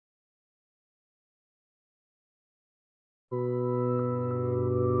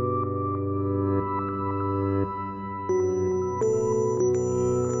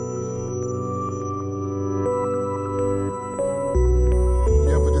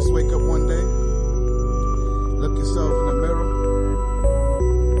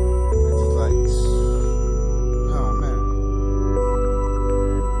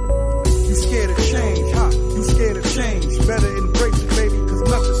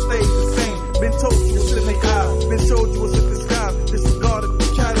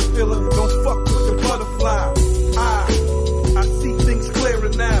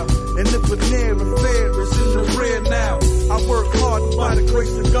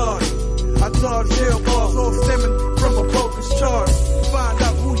started. I dodge jail bars, all stemming from a bogus charge. Find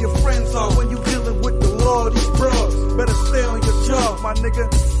out who your friends are when you dealing with the law. These bros better stay on your job, my nigga.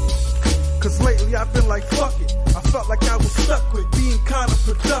 Cause lately I've been like, fuck it. I felt like I was stuck with being kinda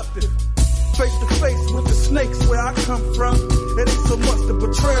productive. Face to face with the snakes where I come from. It ain't so much the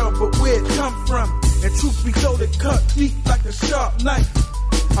betrayal, but where it come from. And truth be told, it cut deep like a sharp knife.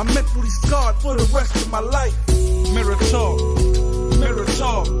 I'm mentally scarred for the rest of my life. Mirror talk, mirror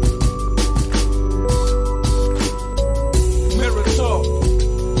talk. Mirror talk,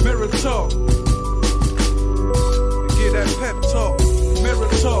 mirror talk. Get that pep talk. Mirror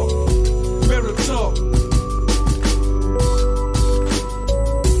talk, mirror talk.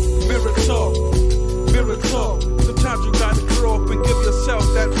 Mirror talk, mirror talk. Sometimes you gotta grow up and give yourself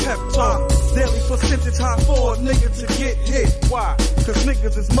that pep talk. Daily percentage high for a nigga to get hit. Why? Cause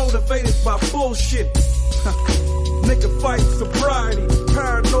niggas is motivated by bullshit. Nigga fight sobriety,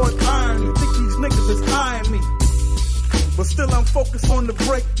 paranoid irony. Think these niggas is eyeing me. But still I'm focused on the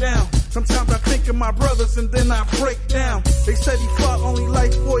breakdown. Sometimes I think of my brothers and then I break down. They said he fought only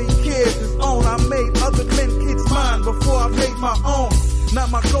like 40 kids his own. I made other men kids mine before I made my own. Now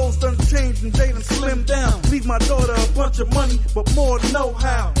my goals done changed and they done slimmed down. Leave my daughter a bunch of money, but more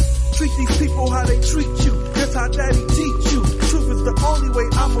know-how. Treat these people how they treat you. That's how daddy teach you. Truth is the only way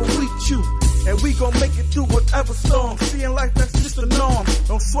I'ma reach you. And we gon' make it through whatever storm. Seeing life, that's just a norm.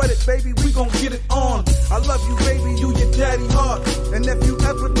 Don't sweat it, baby, we gon' get it on. I love you, baby, you your daddy heart. And if you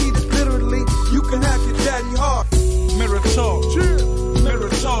ever need it literally, you can have your daddy heart. Mirror talk, mirror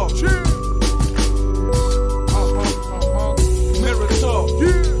talk. Mirror talk,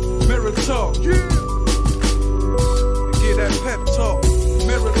 mirror talk. Get that pep talk.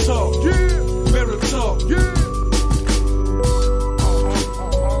 Mirror talk, mirror talk.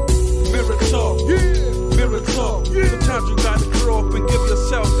 Mirror talk, mirror talk. Sometimes you gotta grow up and give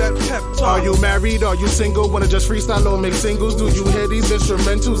yourself that pep talk. Are you married? Are you single? Wanna just freestyle or make singles? Do you hear these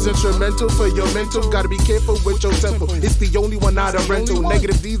instrumentals? Instrumental for your mental. Gotta be careful with your tempo. It's the only one out of rental.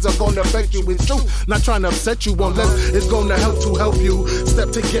 Negative deeds are gonna affect you. It's true. Not trying to upset you unless it's gonna help you.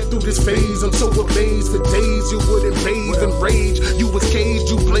 Step to get through this phase. I'm so amazed. For days you wouldn't bathe in rage. You was caged,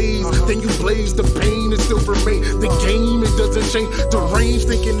 you blazed. Then you blazed. The pain is still remain. The game, it doesn't change. The range,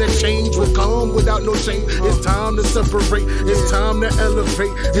 thinking that change will come without no shame. It's time to separate. It's time to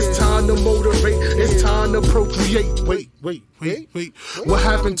elevate. It's time to motivate. It's time to procreate. Wait. What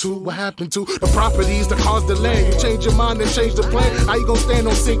happened to the properties, the cars, the land? You change your mind and change the plan. How you gonna stand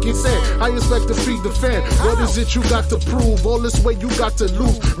on sinking sand? How you expect to feed the fan? What is it you got to prove? All this way you got to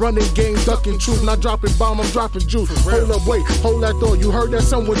lose. Running game, ducking truth. Not dropping bomb, I'm dropping juice. Hold up, wait, hold that door. You heard that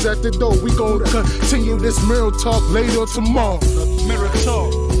someone's at the door. We gonna continue this mirror talk later tomorrow. Mirror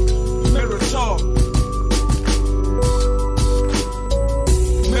talk, mirror talk.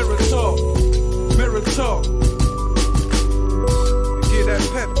 Mirror talk, mirror talk. Get that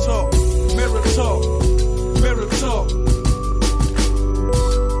pep talk. Mirror talk, mirror talk.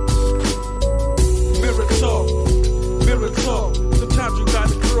 Mirror talk, mirror talk. Sometimes you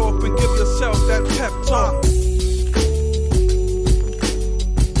gotta grow up and give yourself that pep talk.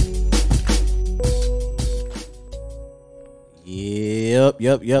 Yep.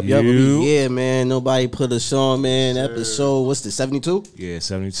 Yeah, man. Nobody put us on, man. Episode, what's the 72? Yeah,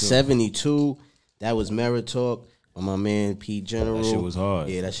 72. 72. That was Mirror Talk on my man P General. That shit was hard.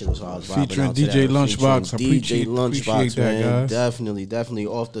 Yeah, that shit was hard. Featuring DJ Lunchbox. DJ Lunchbox, man. That, Definitely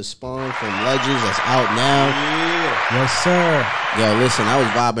off the spawn from Legends. That's out now. Yeah. Yes, sir. Yo, listen, I was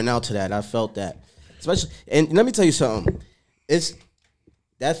vibing out to that. I felt that. Especially, and let me tell you something. It's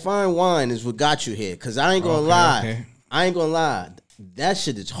that fine wine is what got you here. Cause I ain't gonna lie. Okay. I ain't gonna lie. That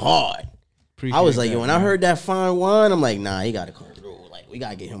shit is hard. Appreciate I was like, that, yo, when man. I heard that fine wine, I'm like, nah, he gotta come through. Like, we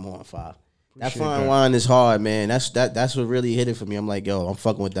gotta get him on 5. That fine wine is hard, man. That's what really hit it for me. I'm like, yo, I'm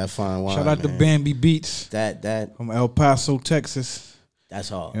fucking with that fine wine. Shout out to Bambi Beats. That from El Paso, Texas. That's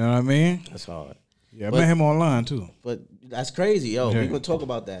hard. You know what I mean? That's hard. Yeah, I met him online too. But that's crazy, yo. Yeah. We're gonna talk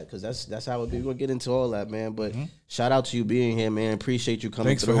about that because that's how it be. We're gonna get into all that, man. But shout out to you being here, man. Appreciate you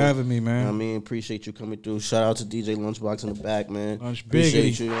coming Thanks through. for having me, man. You know what I mean, appreciate you coming through. Shout out to DJ Lunchbox in the back, man. Lunch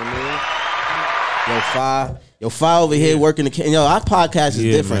Appreciate biggity. you, you know what I mean? Yo, Fi over here working the yo, our podcast is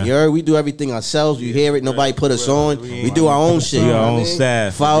different. Man. You heard? We do everything ourselves. You hear it. Nobody put us on. We do our own shit. We You know our what I own mean?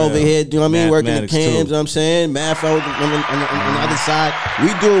 staff, Fi for over real. here, you know what I mean? Working the Mathematics, cams, too. you know what I'm saying? Math on the other side. We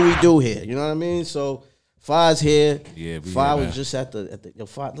do what we do here. You know what I mean? So Fi's here. Yeah, we Fi here, was man. just at the yo,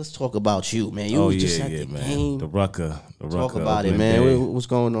 Fi, let's talk about you, man. You was just at the man. game. The Rucker. Talk about it, Oakland man. Bay. What's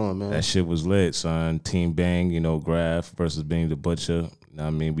going on, man? That shit was lit, son. Team Bang, Graf versus Being the Butcher. Know what I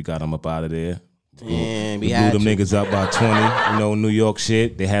mean, we got him up out of there. Damn, we blew them niggas up by 20. You know, New York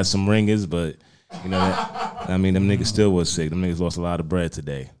shit. They had some ringers, but you know, I mean, them niggas still was sick. Them niggas lost a lot of bread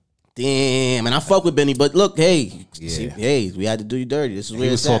today. Damn, and I fuck with Benny, but look, hey, see, hey, we had to do you dirty. This is where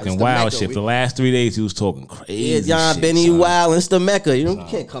he was talking wild shit. For the last 3 days, he was talking crazy. Yeah, shit, Benny, son. wild. It's the Mecca. You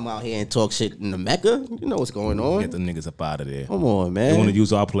can't come out here and talk shit in the Mecca. You know what's going on. Get the niggas up out of there. Come on, man. They want to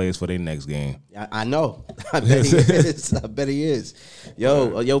use our players for their next game. I know. I bet he is. I bet he is.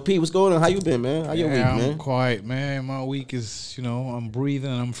 Yo, Pete, what's going on? How you been, man? How your week, man? I'm quiet, man. My week is, I'm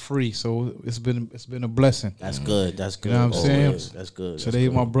breathing and I'm free, so it's been a blessing. That's good. That's good. You know what I'm saying? That's good.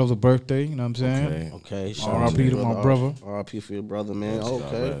 Today's my brother's birthday. You know what I'm saying? Okay. R.I.P. to my brother. R.I.P. for your brother, man.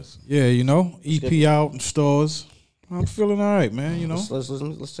 Okay. Yeah, EP out in stores. I'm feeling all right, man. Let's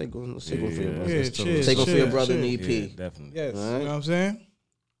take one for your brother. Yeah, cheers. Take one for your brother in EP. Yeah, definitely. Yes. All right. You know what I'm saying?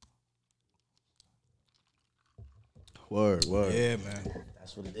 Word. Yeah, man.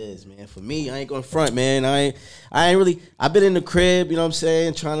 That's what it is, man. For me, I ain't going front, man. I ain't really. I've been in the crib, you know what I'm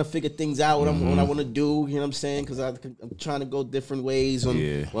saying, trying to figure things out what I want to do, you know what I'm saying, because I'm trying to go different ways on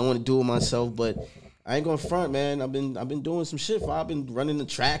what I want to do with myself, but I ain't going front, man. I've been doing some shit. I've been running the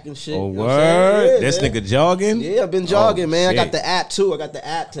track and shit. Oh, you know word? This nigga jogging? Yeah, I've been jogging, man. Shit. I got the app too. I got the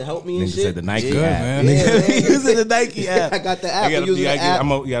app to help me and Nigga shit. said the Nike Good, app. man. Using the Nike app. I got the app. You I'm using the app.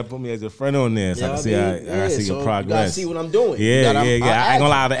 gotta put me as a friend on there so I can see I see so your progress. You gotta see what I'm doing. Yeah. I ain't gonna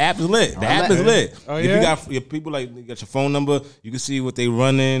lie, the app is lit. The app is lit. Oh, If yeah? you got if people like you got your phone number, you can see what they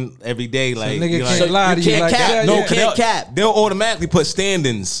running every day. Like nigga you can't like, lie to you can't like cap. that. No, Yeah. can't cap. They'll automatically put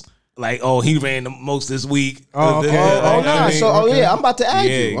standings. Like, oh, he ran the most this week. Oh, okay. Nah. Okay. So, I'm about to add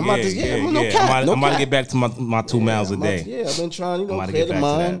you. I'm about to, no cap. I'm about to get back to my 2 miles a day. Yeah, I've been trying, I'm about to clear get the back to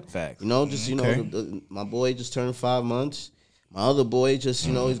mind. that. Facts. My boy just turned 5 months. My other boy just,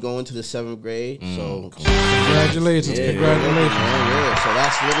 he's going to the 7th grade. So, Congratulations. Congratulations. Yeah. So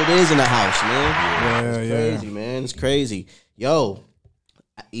that's what it is in the house, man. Yeah, It's crazy, man. It's crazy. Yo,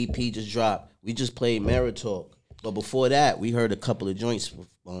 EP just dropped. We just played Mirror Talk. But before that, we heard a couple of joints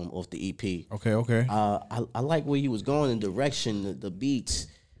off the EP. Okay. I like where you was going in direction, the beats.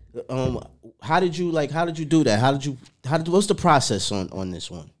 How did you do that? What's the process on this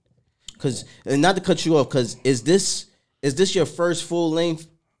one? Cause, and not to cut you off, cause is this your first full length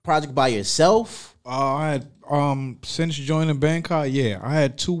project by yourself? I had since joining Bangkok, I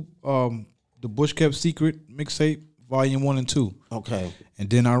had two the Bush Kept Secret mixtape, volume 1 and 2. Okay. And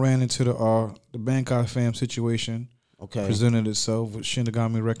then I ran into the Bangkok fam situation. Okay. Presented itself with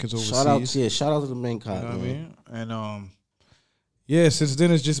Shinigami Records overseas. Shout out to the Bangkok. You know what I mean? And since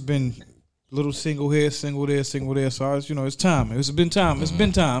then it's just been little single here, single there. So it's time. It's been time. It's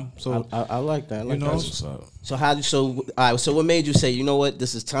been time. So I like that. That's what's up. So what made you say, you know what,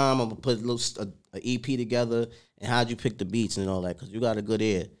 this is time? I'm gonna put a EP together. And how'd you pick the beats and all that? Because you got a good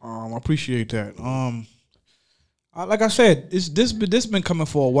ear. I appreciate that. Like I said, this been coming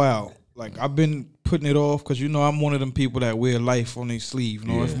for a while. Like I've been putting it off because I'm one of them people that wear life on their sleeve.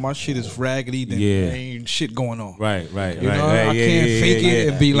 If my shit is raggedy, then there ain't shit going on. Right. I can't fake it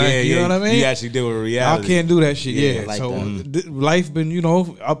and be like, you know what I mean? You actually deal with reality. I can't do that shit. Yeah, Yeah. like So that. life been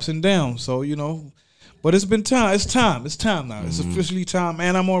ups and downs. So but it's been time. It's time. It's time now. It's officially time,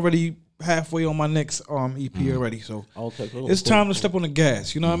 and I'm already halfway on my next EP already. So Okay, cool. it's time to step on the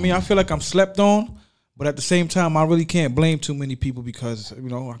gas. You know what I mean? I feel like I'm slept on. But at the same time, I really can't blame too many people because I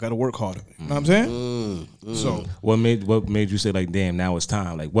got to work harder. You know what I'm saying? So what made you say like, damn, now it's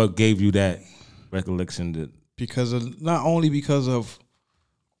time? Like, what gave you that recollection? Not only because of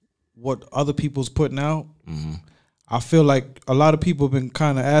what other people's putting out, I feel like a lot of people have been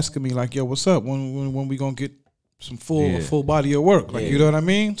kind of asking me like, yo, what's up? When we gonna get some full body of work? Like, you know what I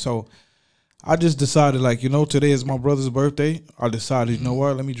mean? So I just decided, like, today is my brother's birthday. I decided, you know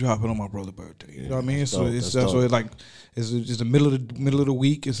what, let me drop it on my brother's birthday. You know what I mean? So it's just the middle of the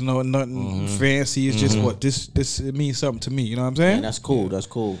week. It's nothing fancy. It's just this it means something to me. You know what I'm saying? Man, that's cool. That's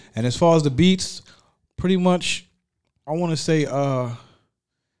cool. And as far as the beats, pretty much, I want to say,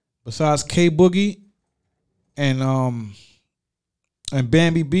 besides K Boogie and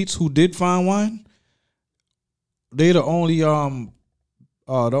Bambi Beats, who did Fine Wine, they the only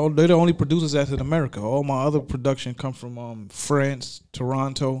they're the only producers that's in America. All my other production come from France,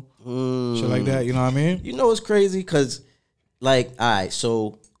 Toronto, shit like that. You know what I mean? You know what's crazy? Because, like, all right,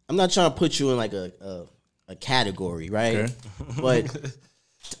 so I'm not trying to put you in like a category, right? Okay.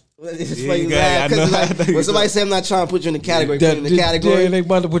 But it's Yeah, funny you you got it. laugh, 'cause I know. like, when somebody say I'm not trying to put you in the category, put you in the category. Yeah, they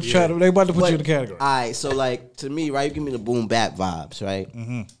about to put you in the category. All right, so like to me, right, you give me the boom bap vibes, right?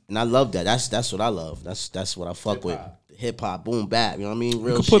 Mm-hmm. And I love that. That's what I love. That's what I fuck with. Hip hop, boom bap. You know what I mean? Real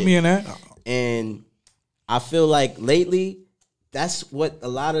You can shit. put me in that. And I feel like lately, that's what a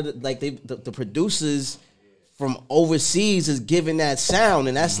lot of the producers from overseas is giving that sound,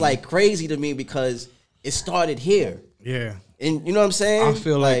 and that's like crazy to me because it started here. Yeah, and you know what I'm saying. I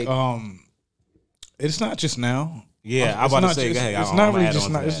feel like it's not just now. Yeah, I'm about to say, it's not really just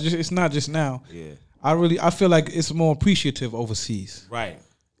now. It's not just now. Yeah, I feel like it's more appreciative overseas. right.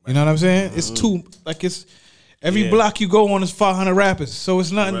 You know what I'm saying? It's too like it's every block you go on is 500 rappers, so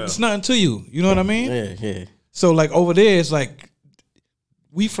it's nothing. It's nothing to you. You know what I mean? Yeah. So like over there, it's like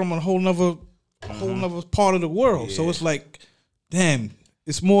we from a whole nother part of the world. So it's like, damn,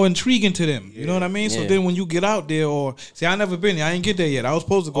 it's more intriguing to them. You know what I mean? So then when you get out there, or see, I never been there. I ain't get there yet. I was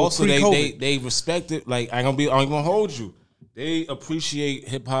supposed to go. Also, they respect it. Like I ain't gonna hold you. They appreciate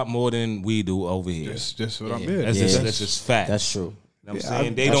hip hop more than we do over here. That's what I'm here. That's just fact. That's true. You know what I'm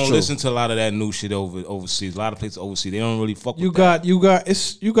saying? They don't listen to a lot of that new shit overseas. A lot of places overseas, they don't really fuck with that.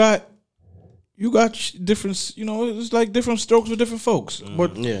 You got different, you know, it's like different strokes for different folks.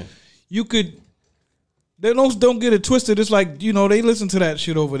 But you could, they don't get it twisted. It's like, you know, they listen to that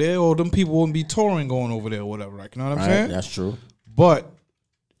shit over there, or them people wouldn't be touring going over there or whatever. Like, you know what I'm saying? That's true. But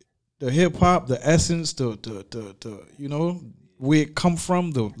the hip hop, the essence, the you know, where it come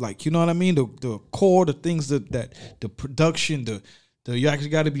from, the, like, you know what I mean? The core, the things that the production, you actually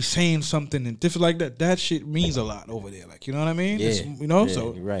got to be saying something and different like that. That shit means a lot over there. Like, you know what I mean? Yeah. You know,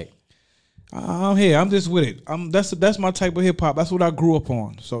 so you're right. I'm here. I'm just with it. That's my type of hip hop. That's what I grew up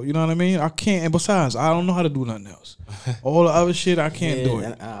on. So you know what I mean. I can't. And besides, I don't know how to do nothing else. All the other shit, I can't do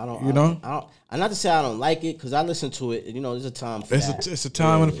it. I don't. You know. I'm not to say I don't like it, because I listen to it. You know, there's a time for that. It's a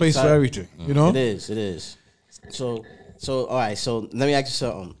time and a place for everything. You know. It is. So all right. So let me ask you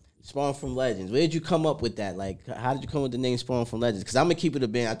something. Spawn from Legends. Where did you come up with that? Like, how did you come with the name Spawn from Legends? Because I'm gonna keep it a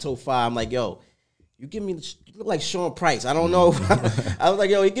band. I told Fi, I'm like, yo, you look like Sean Price. I don't know. I was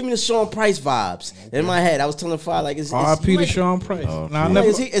like, yo, you give me the Sean Price vibes. In my head, I was telling Fi, like, R.I.P. to Sean Price.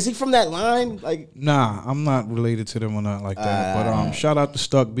 Is he from that line? Like, nah, I'm not related to them or nothing like that. But shout out to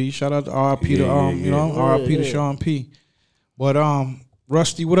Stuck B. Shout out to R.I.P. to R.I.P. to Sean P. But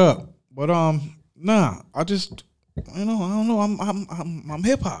Rusty, what up? But nah, I just, you know, I don't know. I'm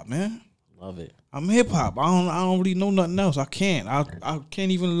hip hop, man. Love it. I'm hip hop. I don't really know nothing else. I can't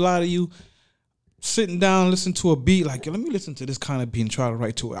even lie to you. Sitting down, listen to a beat, like, let me listen to this kind of beat and try to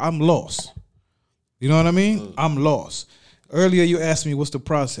write to it. I'm lost. You know what I mean? I'm lost. Earlier you asked me what's the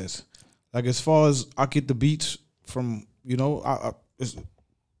process. Like, as far as I get the beats from, you know,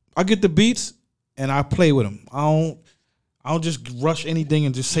 I get the beats and I play with them. I don't just rush anything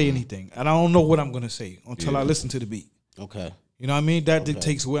and just say anything. And I don't know what I'm gonna say until I listen to the beat. Okay. You know what I mean? That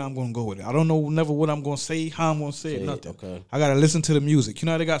dictates where I'm gonna go with it. I don't know never what I'm gonna say, how I'm gonna say it, nothing. Okay. I gotta listen to the music. You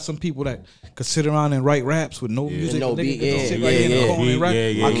know how they got some people that could sit around and write raps with no music. No beat. Sit right here in the corner and rap.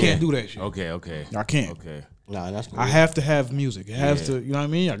 I can't do that shit. Okay. I can't. Okay. Nah, that's cool. I have to have music. It has to, you know what I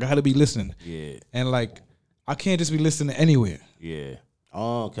mean? I gotta be listening. Yeah. And like, I can't just be listening anywhere. Yeah.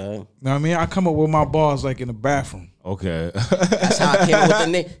 Oh, okay. You know what I mean? I come up with my bars like in the bathroom. Okay. That's how I came up with the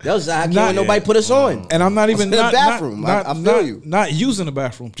name. That was how I came when nobody put us on. And I'm not even in the bathroom. I feel you. Not using the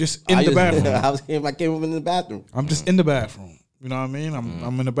bathroom, just in the bathroom. I came up in the bathroom. I'm just in the bathroom. You know what I mean?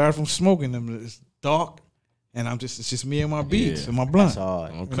 I'm in the bathroom smoking them. It's dark, and it's just me and my beats and my blunt. That's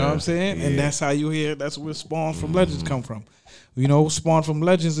hard. You know what I'm saying? Yeah. And that's how you hear. That's where Spawn from Legends come from. You know, Spawn from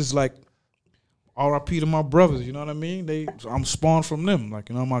Legends is like R.I.P. to my brothers. You know what I mean? I'm spawned from them. Like,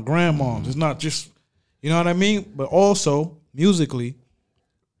 you know, my grandmoms. It's not just, you know what I mean? But also musically,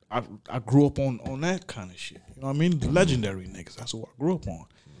 I grew up on that kind of shit. You know what I mean? The legendary niggas. That's what I grew up on.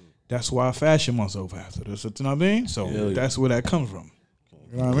 That's why I fashion myself after this. You know what I mean? So that's where that comes from.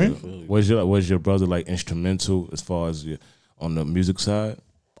 You know what I mean? Was your brother like instrumental as far as on the music side?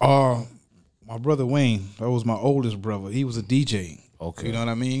 My brother Wayne, that was my oldest brother. He was a DJ. Okay. You know what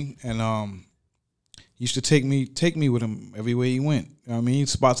I mean? And he used to take me with him everywhere he went. You know what I mean?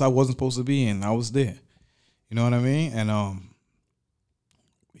 Spots I wasn't supposed to be in, I was there. You know what I mean? And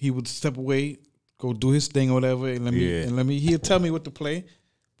he would step away, go do his thing or whatever, and let me he'll tell me what to play,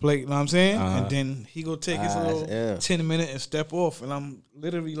 you know what I'm saying? And then he go take his little 10-minute and step off, and I'm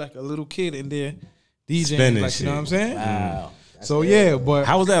literally like a little kid in there DJing, like, you know what I'm saying? Wow. So yeah, but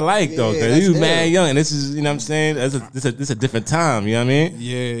how was that like though? Because you was mad young, and this is, you know what I'm saying? This is a different time. You know what I mean?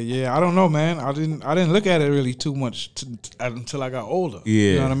 Yeah. I don't know, man. I didn't look at it really too much until I got older.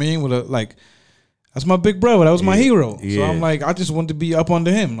 Yeah, you know what I mean? That's my big brother. That was my hero. Yeah. So I'm like, I just wanted to be up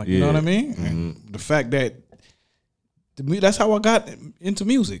under him. Like, you know what I mean? Mm-hmm. And the fact that that's how I got into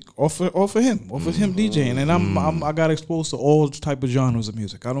music, off of him DJing, and I got exposed to all type of genres of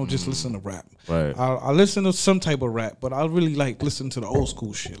music. I don't just listen to rap. Right. I listen to some type of rap, but I really like listen to the old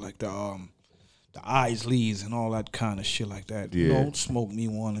school shit, like the the Isleys and all that kind of shit like that. You know, smoke me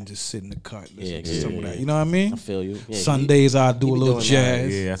one and just sit in the cut. Listen to some of that. You know what I mean? I feel you. Yeah, Sundays I do a little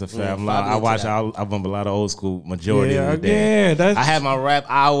jazz. Yeah, that's a fact. I watch. I bump a lot of old school majority of the day. Yeah, that's. I have my rap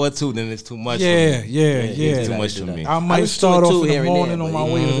hour too. Then it's too much. Yeah, for me. It's too much for me. I might start off in the morning on my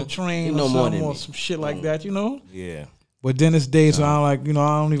way to the train or something, or some shit like that. You know? Yeah. But then it's days where I'm like, you know,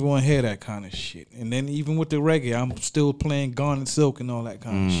 I don't even want to hear that kind of shit. And then even with the reggae, I'm still playing Garnet Silk and all that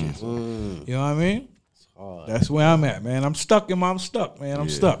kind of shit. So, you know what I mean? That's where I'm at, man. I'm stuck, man. I'm stuck.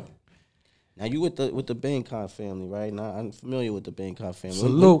 Now you with the Bangkok family, right? Now I'm familiar with the Bangkok family.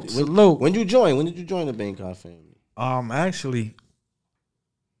 Salute. When you join? When did you join the Bangkok family? Actually,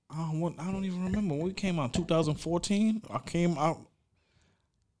 I don't even remember when we came out. 2014. I came out.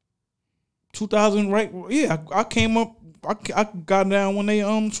 2000, right? Yeah, I came up. I got down when they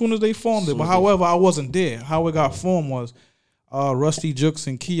as soon as they formed it. But however, I wasn't there. How it got formed was Rusty Jukes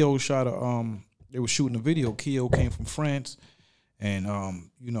and Keo shot a they were shooting a video. Keo came from France, and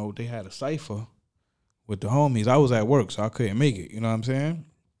you know, they had a cipher with the homies. I was at work, so I couldn't make it. You know what I'm saying?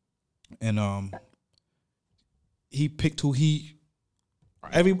 And he picked who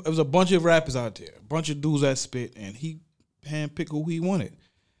it was a bunch of rappers out there, a bunch of dudes that spit, and he handpicked who he wanted.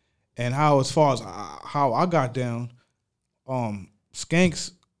 And as far as how I got down,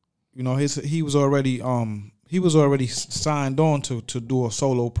 Skanks, you know, he was already signed on to do a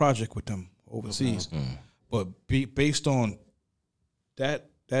solo project with them overseas. But based on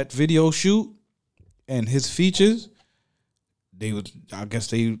that video shoot and his features, I guess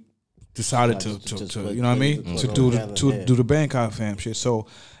they decided to you know what I mean, to do the Bangkok fam shit. So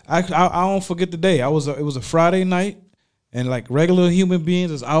I don't forget the day. It was a Friday night. And like regular human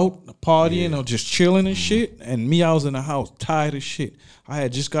beings is out partying or just chilling and shit. And me, I was in the house tired as shit. I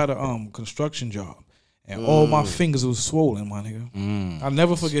had just got a construction job. And all my fingers was swollen, my nigga. I'll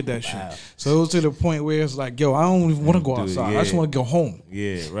never forget that shit. So it was to the point where it's like, yo, I don't even want to go outside. I just want to go home.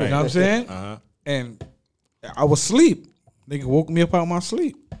 Yeah, right. You know what I'm saying? And I was asleep. Nigga woke me up out of my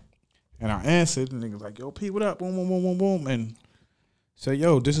sleep. And I answered. And nigga was like, yo, P, what up? Boom, boom, boom, boom, boom. And said,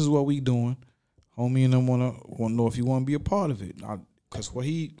 yo, this is what we doing. Homie and them wanna know if you want to be a part of it. Cause what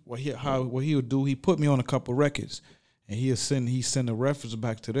he would do, he put me on a couple records, and he send a reference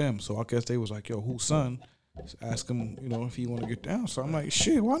back to them. So I guess they was like, yo, whose son? Ask him, you know, if he want to get down. So I'm like,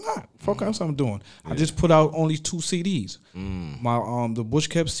 shit, why not? Fuck else I'm doing. I just put out only 2 CDs. My the Bush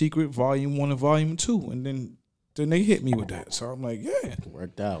Kept Secret Volume 1 and Volume 2, and then they hit me with that. So I'm like, yeah,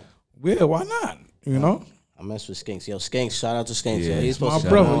 worked out. Yeah, why not? You know. I mess with Skanks. Yo, Skanks, shout out to Skanks. Yeah, he's supposed my to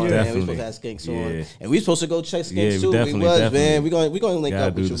brother. on, Yeah, man. We supposed to have Skanks on, and we supposed to go check Skanks too. Definitely. Man. We gonna link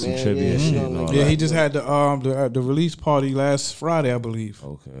up with you, some man. trivia shit. Yeah, he just had the release party last Friday, I believe.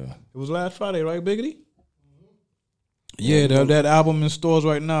 Okay, it was last Friday, right, Biggity? Yeah, that album in stores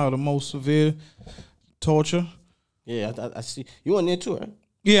right now, The Most Severe Torture. Yeah, I see you on there too, right?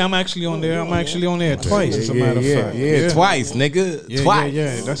 Yeah, I'm actually on there. I'm actually on there twice, as a matter of fact. Yeah, twice, nigga. Twice.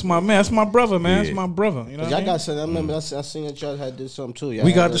 Yeah. That's my man. That's my brother, man. That's my brother. You know what I mean? Y'all got some. I remember I seen that y'all had did something too.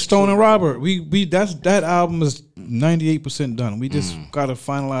 We got the Stone and Robert. That album is 98% done. We just gotta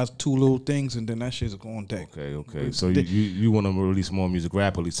finalize 2 little things, and then that shit's on deck. Okay. So you want to release more music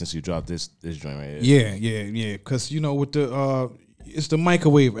rapidly since you dropped this joint right here? Yeah. Because you know with the it's the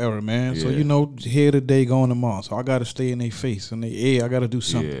microwave era, man. So you know, here today, gone tomorrow. So I gotta stay in their face and I gotta do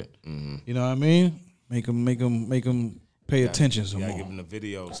something. Yeah. You know what I mean? Make them pay attention some more. Give them the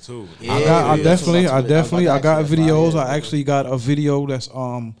videos too. I definitely got videos. I actually got a video that's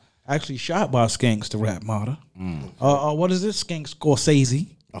actually shot by Skanks the Rap Modder. What is this? Skanks Scorsese.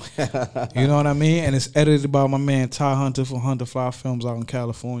 You know what I mean? And it's edited by my man Ty Hunter for Hunter Fly Films out in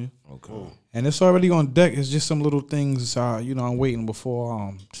California. Okay. And it's already on deck. It's just some little things, you know, I'm waiting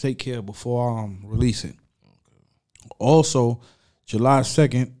before to take care of before release it. Okay. Also, July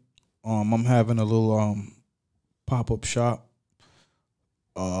 2nd, I'm having a little pop-up shop.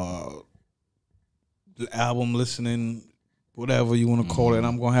 The album listening, whatever you want to call it. And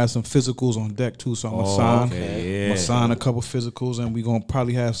I'm gonna have some physicals on deck too. So I'm gonna sign a couple physicals, and we're gonna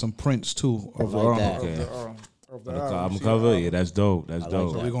probably have some prints too of the album cover. Yeah, that's dope. That's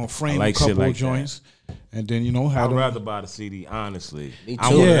dope. So we're gonna frame a couple of joints, and then you know I'd rather buy the CD. Honestly, me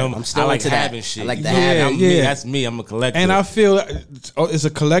too. I'm still like having shit. I like to have. That's me. I'm a collector, and I feel it's a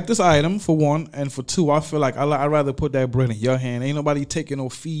collector's item for one, and for two, I feel like I'd rather put that bread in your hand. Ain't nobody taking no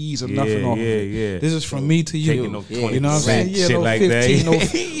fees or nothing off of it. This is from me to you. You know what I'm saying? Yeah, shit no like 15,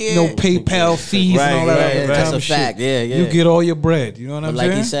 that. no PayPal fees and all that. That's a fact. Yeah. You get all your bread. You know what I'm saying?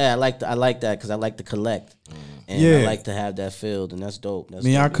 Like you said, I like that because I like to collect. And I like to have that filled, and that's dope.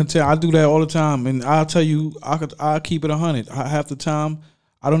 I can tell. I do that all the time, and I'll tell you, I'll keep it 100. Half the time,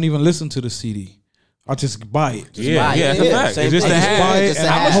 I don't even listen to the CD. I just buy it. Yeah, that's a fact. It's just to have.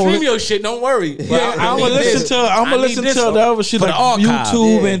 I'm gonna stream your shit. Don't worry. Yeah, I'm gonna listen to the other shit like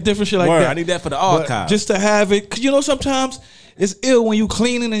YouTube and different shit like that. I need that for the archive. Just to have it, 'cause you know sometimes it's ill when you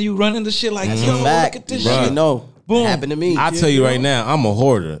cleaning and you run into shit like, yo, look at this shit. You know, boom, happened to me. I tell you right now, I'm a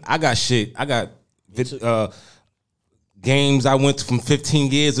hoarder. I got shit. I got games I went to from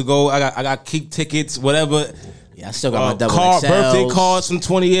 15 years ago. I got keep tickets, whatever. Yeah, I still got my double XLs, birthday cards from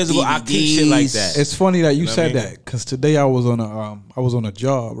 20 years ago. I keep shit like that. It's funny that you said that because today I was on a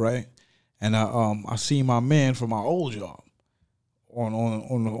job, right, and I seen my man from my old job on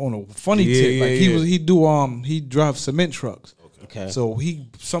a funny tip. Like he drives cement trucks. Okay. So he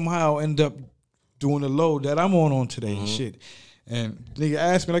somehow ended up doing the load that I'm on today and shit. And nigga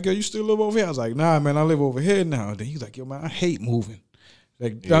asked me like, yo, you still live over here? I was like, nah, man, I live over here now. And then he's like, yo, man, I hate moving.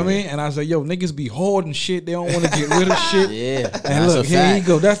 Like, you know what I mean? And I was like, yo, niggas be hoarding shit. They don't want to get rid of shit. Yeah. And look, here you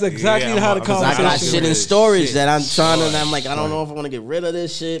go. That's exactly how the conversation I got shit in storage that I'm trying to, and I'm like, I don't know if I want to get rid of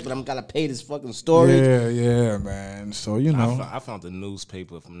this shit, but I'm got to pay this fucking storage. Yeah, man. So, you know. I found the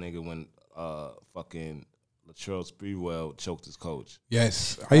newspaper from nigga when fucking Latrell Sprewell choked his coach.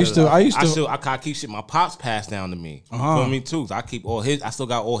 Yes. I keep shit my pops passed down to me. You feel me too? So I keep all his. I still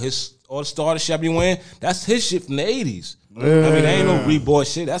got all the starter shit I be wearing. That's his shit from the 80s. I mean, there ain't no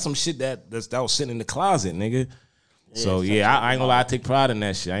rebought shit. That's some shit that was sitting in the closet, nigga. So I ain't gonna lie, I take pride in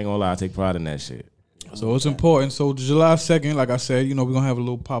that shit. So it's important. So July 2nd, like I said, you know, we're gonna have a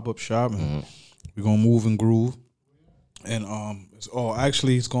little pop-up shop and we're gonna move and groove. And it's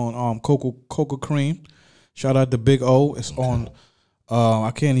going Cocoa Cream. Shout out to Big O. It's on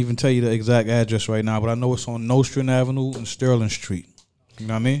I can't even tell you the exact address right now, but I know it's on Nostrand Avenue and Sterling Street. You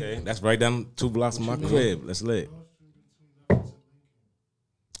know what I mean? Okay. That's right down 2 blocks from my crib. Let's lit.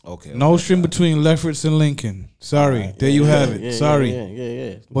 Okay. No string between Lefferts and Lincoln. Sorry, there you have it. Sorry.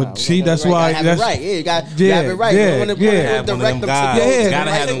 Yeah. But see, that's why. That's right. Yeah, you got have it right. Yeah. Direct them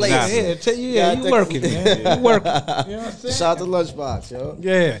gotta have them guys. You working, man. You working. You know what I'm saying? Shout out to Lunchbox, yo.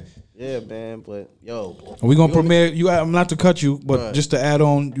 Yeah, man. But yo, we gonna premiere. I'm not to cut you, but just to add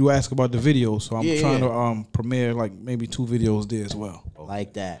on, you ask about the videos, so I'm trying to premiere like maybe 2 videos there as well.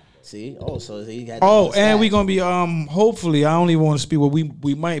 Like that. See? Oh, so he had. And we gonna be hopefully, I don't even want to speak, but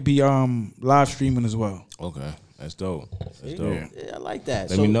we might be live streaming as well. Okay, that's dope. Yeah, I like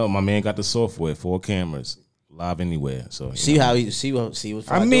that. Let me know. My man got the software, 4 cameras, live anywhere. So see how he see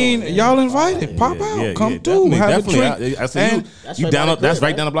what. I mean, y'all invited. Pop out, come through, have a drink. I said you down up. That's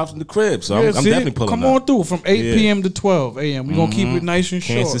right down the block from the crib. So I'm definitely pulling. Come on through from 8 p.m. to 12 a.m. We gonna keep it nice and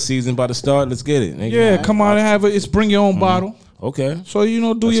short. Cancer season about to start. Let's get it. Nigga. Yeah, come on and have it. It's bring your own bottle. Okay. So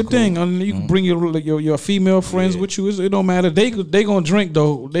do that's your thing, and you can bring your female friends with you. It don't matter. They gonna drink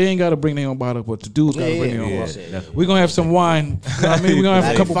though. They ain't gotta bring their own bottle, but the dudes gotta bring their own bottle. We gonna have some wine. You know what I mean, we gonna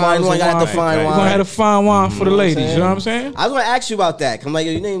have a couple bottles of wine. We gonna have a fine wine for the ladies. You know what I'm saying? I was gonna ask you about that. I'm like,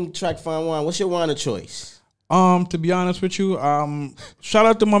 you name track fine wine. What's your wine of choice? To be honest with you, shout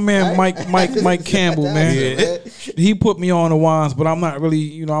out to my man Mike Campbell, man. Yeah. He put me on the wines, but I'm not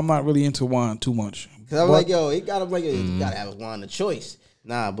really into wine too much. Cause I'm like, yo, he gotta have a wine of choice.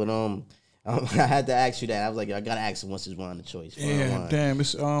 Nah, but I had to ask you that. I was like, I gotta ask him what's his wine of choice. Yeah, damn,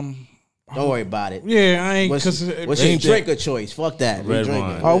 it's Don't worry about it. Yeah, I ain't. What's your drink of choice? Fuck that. Red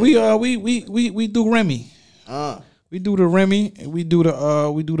wine. Oh, we do Remy. We do the Remy. And we do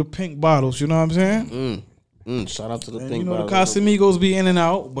the pink bottles. You know what I'm saying? Shout out to the thing. You know the Casamigos be in and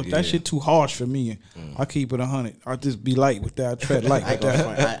out, but that shit too harsh for me. I keep it 100. I just be light with that. I tread light with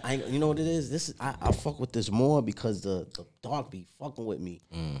that. You know what it is? I fuck with this more because the dark be fucking with me.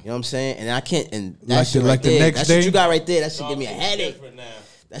 You know what I'm saying? And I can't. And that shit right there, the next day, you got right there. That shit give me a headache.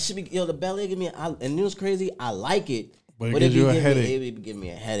 That should be the belly give me. And you know what's crazy? I like it. But it gives you a headache. It would give me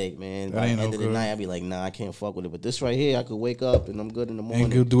a headache, man. By the end of the night, I'd be like, nah, I can't fuck with it. But this right here, I could wake up and I'm good in the morning.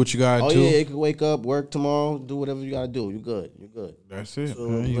 And you do what you gotta do. Oh yeah, you could wake up, work tomorrow, do whatever you gotta do. You're good. That's it. So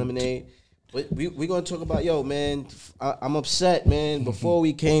lemonade. But we gonna talk about man. I'm upset, man. Before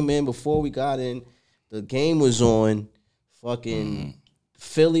we came in, before we got in, the game was on. Fucking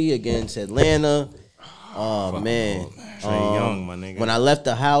Philly against Atlanta. Oh man, Trae Young, my nigga. When I left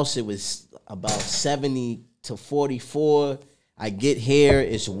the house, it was about 70 to 44. I get here,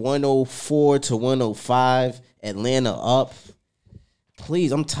 it's 104 to 105. Atlanta up.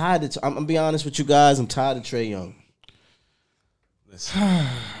 Please, I'm tired. I'm gonna be honest with you guys. I'm tired of Trae Young. Listen, I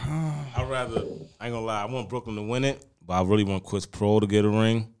ain't gonna lie, I want Brooklyn to win it, but I really want Chris Paul to get a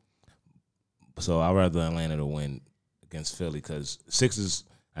ring. So I'd rather Atlanta to win against Philly because Sixers,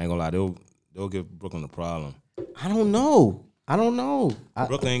 I ain't gonna lie, they'll give Brooklyn a problem. I don't know.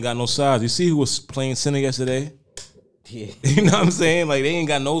 Brooklyn ain't got no size. You see who was playing center yesterday? Yeah. You know what I'm saying? Like, they ain't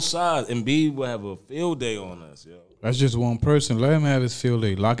got no size. And B will have a field day on us, yo. That's just one person. Let him have his field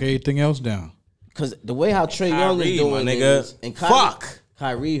day. Lock everything else down. Because the way how Trae Young is doing, my nigga. Is, and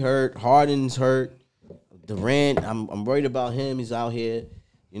Kyrie hurt, Harden's hurt, Durant. I'm worried about him. He's out here.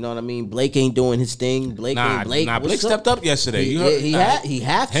 You know what I mean? Blake ain't doing his thing. Blake stepped up yesterday. He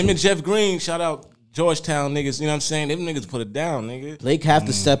have to. Him and Jeff Green, shout out Georgetown niggas. You know what I'm saying? Them niggas put it down, nigga. Blake have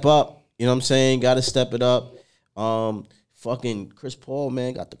to step up. You know what I'm saying? Got to step it up. Fucking Chris Paul,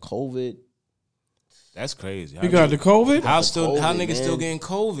 man, got the COVID. That's crazy. You got the COVID? How niggas still getting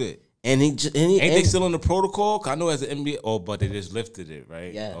COVID? And ain't they still in the protocol? 'Cause I know as an NBA, but they just lifted it,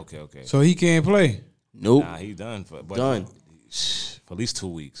 right? Yeah. Okay. So he can't play? Nope. Nah, he done for at least 2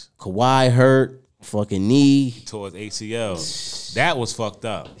 weeks. Kawhi hurt, fucking knee. Towards ACL. That was fucked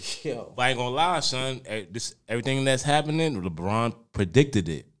up. Yo. But I ain't gonna lie, son. Everything that's happening, LeBron predicted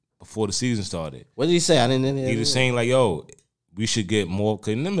it before the season started. What did he say? I didn't. He was saying like, yo, we should get more.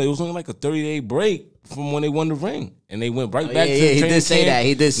 Cause remember, it was only like a 30-day break from when they won the ring, and they went right back to the training camp.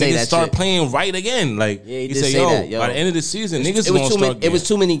 He did say that. Start playing right again. Like he said, say that. Yo, by the end of the season, it was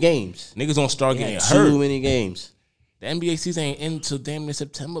too many games. Niggas gonna start getting hurt. Too many games. The NBA season ain't end until damn near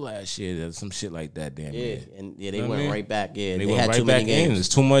September last year, or some shit like that. Damn. They went right back. Yeah, they went had right too many back games. in. It's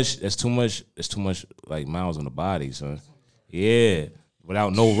too much like miles on the body, son. Yeah,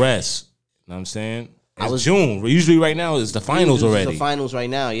 without no rest. You know what I'm saying? It's June. Usually right now is the finals already. It's the finals right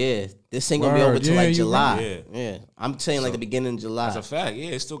now, yeah. This ain't gonna be over till like July. Right. Yeah. I'm saying like the beginning of July. That's a fact.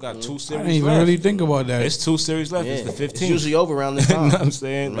 Yeah, it's still got 2 series left. I didn't even really think about that. It's 2 series left. Yeah. It's the 15th. It's usually over around this You time. know what I'm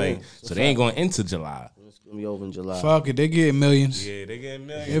saying? Like, so they ain't going into July. It's gonna be over in July. Fuck it, they getting millions. Yeah, they getting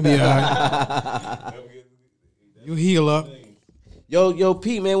millions. It'll be all right. You heal up. Yo,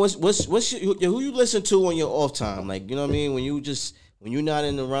 Pete, man, what's who you listen to on your off time? Like, you know what I mean? When you're not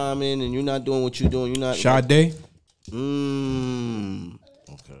in the rhyming and you're not doing what you're doing, you're not. Sade.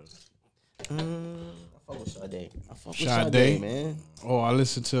 Okay. I fuck with Sade. Man. Oh, I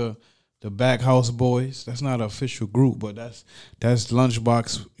listen to the Backhouse Boys. That's not an official group, but that's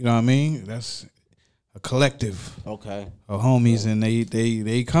Lunchbox. You know what I mean? That's a collective. Okay. Of homies, and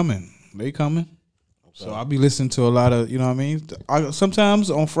they coming. They coming. Okay. So I'll be listening to a lot of, you know what I mean?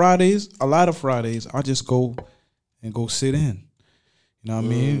 Sometimes on Fridays, a lot of Fridays, I just go sit in. You know what I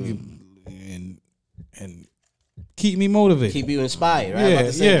mean? And keep me motivated. Keep you inspired,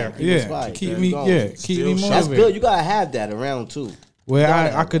 right? Keep me motivated. That's good. You gotta have that around too. Where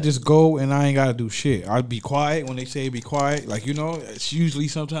I could just go and I ain't gotta do shit. I'd be quiet when they say be quiet. Like, you know, it's usually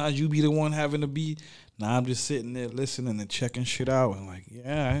sometimes you be the one having to be. Now I'm just sitting there listening and checking shit out and like,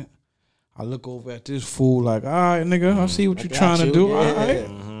 yeah. I look over at this fool like, all right, nigga, I see what you're trying to do. Yeah. All right.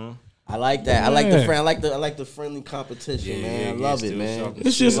 Mm-hmm. I like that. I like the friendly competition, man. I love it, man.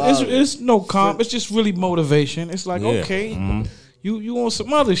 It's just it's no comp. It's just really motivation. It's like, okay, you want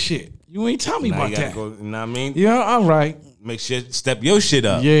some other shit. You ain't tell me about that. You know what I mean? Yeah, all right. Make sure step your shit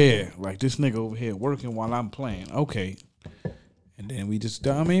up. Yeah, like this nigga over here working while I'm playing. Okay. And then we just,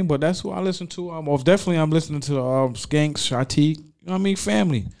 I mean, but that's who I listen to. I'm listening to Skanks, Shatik, you know what I mean,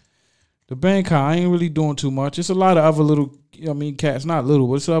 family. The Bangkok, I ain't really doing too much. It's a lot of other little, you know what I mean, cats, not little,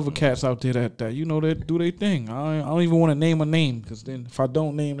 but it's other cats out there that you know, that do their thing. I don't even want to name a name, because then if I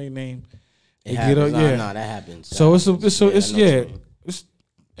don't name their name, it happens. No, that happens. So it's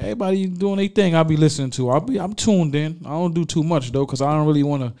everybody doing their thing. I'll be listening to. I'm tuned in. I don't do too much though, because I don't really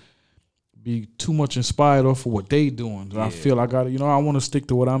want to be too much inspired off of what they doing. I feel I got to, you know, I want to stick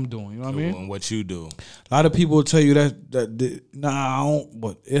to what I'm doing. You know what I mean? And what you do. A lot of people will tell you that nah, I don't,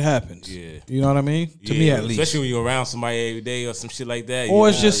 but it happens. Yeah. You know what I mean? To me at least. Especially when you're around somebody every day or some shit like that. Or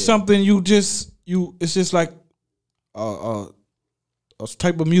it's just something it's just like a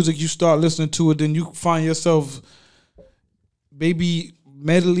type of music you start listening to it, then you find yourself maybe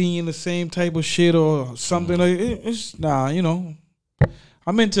meddling in the same type of shit or something like it's you know.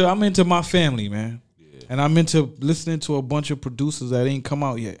 I'm into my family, man. Yeah. And I'm into listening to a bunch of producers that ain't come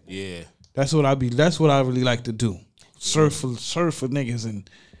out yet. Yeah. That's what I really like to do. Surf for niggas and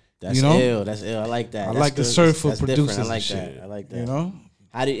that's you know? ill. That's ill. I like that. I like to surf for producers. Different. I like that. You know?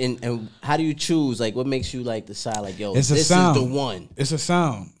 How do you choose? Like, what makes you like decide? Like, yo, this is the one. It's a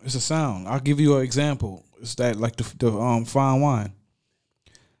sound. I'll give you an example. It's that like the fine wine.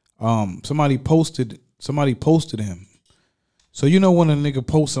 Somebody posted him. So you know when a nigga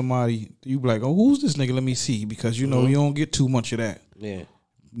posts somebody, you be like, oh, who's this nigga? Let me see, because you know you don't get too much of that. Yeah,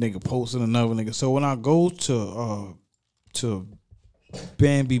 nigga posting another nigga. So when I go to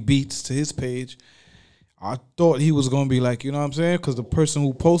Bambi Beats to his page, I thought he was gonna be like, you know what I'm saying? Because the person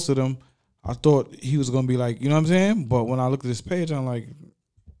who posted him, I thought he was gonna be like, you know what I'm saying? But when I looked at his page, I'm like,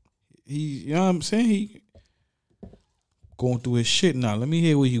 you know what I'm saying? going through his shit now. Let me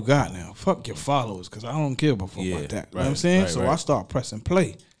hear what you got now. Fuck your followers, because I don't give a fuck about that. You know what I'm saying? So I start pressing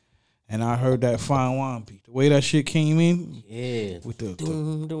play. And I heard that fine wine beat. The way that shit came in. Yeah. With the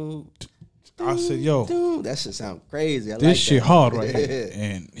doom, doom, I said, yo. Doom. That shit sound crazy. This shit hard right here.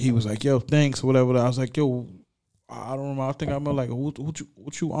 And he was like, yo, thanks, whatever. I was like, yo, I don't remember. I think I remember like,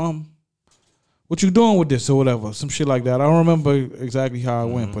 what you doing with this or whatever? Some shit like that. I don't remember exactly how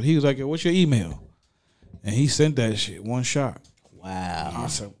it went. But he was like, yo, what's your email? And he sent that shit, one shot. Wow. I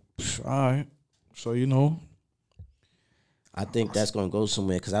said, all right. So, you know. I think that's gonna go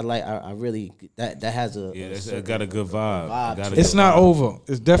somewhere because I really that has a it got a good vibe. It's not over.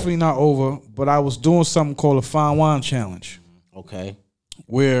 It's definitely not over. But I was doing something called a fine wine challenge. Okay.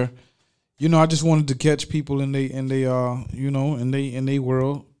 Where, you know, I just wanted to catch people in they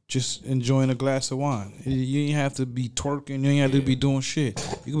world just enjoying a glass of wine. You ain't have to be twerking. You ain't have to be doing shit.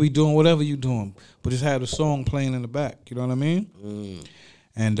 You can be doing whatever you doing, but just have a song playing in the back. You know what I mean?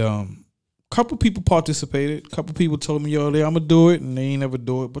 And couple people participated. Couple people told me, yo, I'm gonna do it, and they ain't never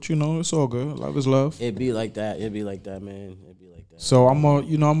do it. But you know, it's all good. Love is love. It'd be like that. It'd be like that, man. It'd be like that. So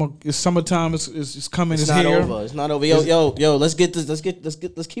it's summertime. It's coming. It's not here. Over. It's not over. Yo. Let's get this. Let's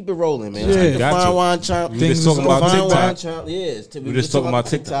keep it rolling, man. Yeah, let's get the fine wine challenge. We just talking about TikTok. We just talking about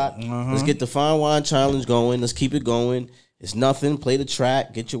TikTok. Let's get the fine wine challenge going. Let's keep it going. It's nothing. Play the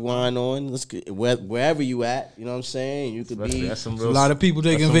track. Get your wine on. Let's get wherever you at. You know what I'm saying? You could be. A lot of people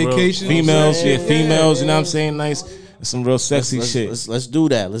taking vacations. Females, females. You know what I'm saying? Nice. That's some real sexy shit. Let's do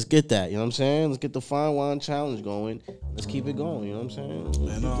that. Let's get that. You know what I'm saying? Let's get the fine wine challenge going. Let's keep it going. You know what I'm saying?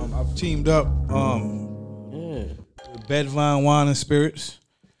 And I've teamed up. Bedvine Wine and Spirits.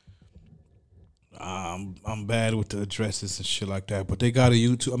 I'm bad with the addresses and shit like that, but they got a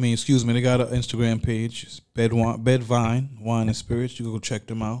YouTube. They got an Instagram page. It's Bedvine Wine and Spirits. You can go check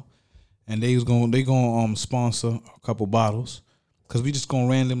them out, and they gonna sponsor a couple bottles, cause we just gonna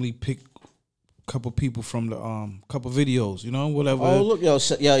randomly pick a couple people from the couple videos, you know, whatever. Oh look, yo,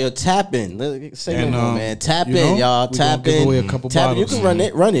 tap in. Say no more, man. Tap in, y'all. Tap in. In. Away a couple tap bottles. You can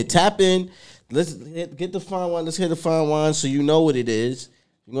run it. Tap in. Let's get the fine wine. Let's hit the fine wine so you know what it is.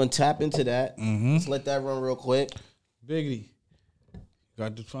 You're gonna tap into that. Let's let that run real quick. Biggity.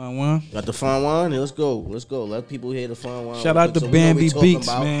 Got the fine wine? Got the fine wine? Let's go. Let people hear the fine wine. Shout out to Bambi Beats,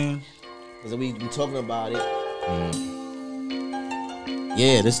 man. Because we talking about it.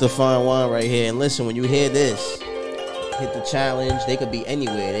 Yeah, this is the fine wine right here. And listen, when you hear this, hit the challenge. They could be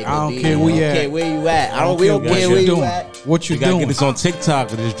anywhere. They could I don't care where you at. Care where you at. We don't care where you at. What you gotta doing? get this on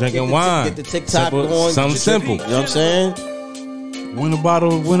TikTok or just drinking wine. Get the TikTok going. Something simple. You know what I'm saying? Win a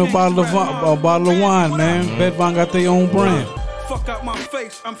bottle of wine, man. Bedvine got their own brand. Fuck out my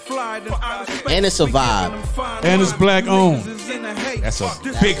face, I'm flying out of space. And it's a vibe. And it's black owned. That's a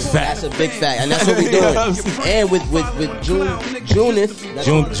big fact. That's a big fact, and that's what we doing. And with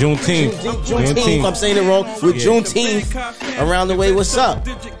Juneteenth. I'm saying it wrong. With Juneteenth around the way. What's up?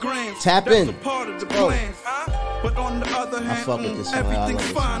 Tap in. Bro. But on the other hand, I fuck with this everything's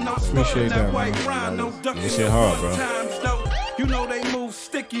fine. No appreciate that, man. This shit hard, bro. You know they move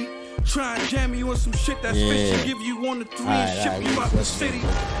sticky. Try and jam you on some shit that's fishy. Give you 1 to 3 and ship you out the city.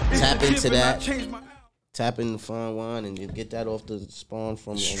 Tap into that. Tap in the fine wine and get that off the Spawn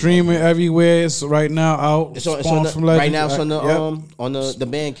from. Streaming everywhere. It's right now out. It's on the, right now it's on the the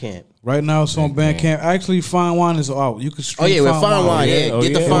Bandcamp. Right now it's on Bandcamp. Actually, fine wine is out. You can stream. Oh yeah, with fine wine.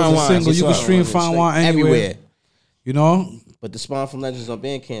 Get the fine wine. Single. You can stream fine wine everywhere. You know. But the Spawn from Legends on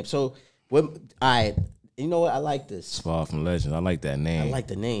Bandcamp. So you know what? I like this. Spawn from Legends. I like that name. I like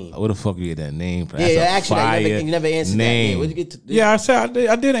the name. Where the fuck you get that name from? You never answered name. that. I said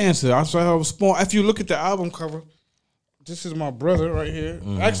I did answer. I said I was Spawn. If you look at the album cover, this is my brother right here.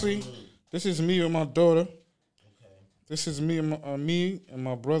 Actually, this is me and my daughter. This is me and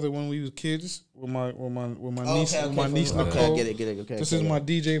my brother when we was kids with my niece Nicole. Get it. Okay. This is my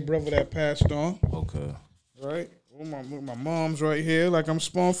DJ brother that passed on. Okay. Right. With my mom's right here, like I'm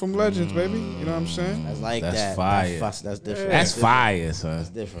Spawn from Legends, baby. You know what I'm saying? That's like that's that. Fire. That's different. That's fire, son. That's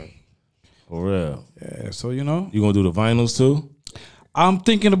different. For real. Yeah. So you know, you gonna do the vinyls too? I'm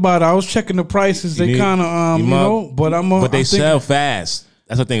thinking about it. I was checking the prices. They kind of but they sell fast.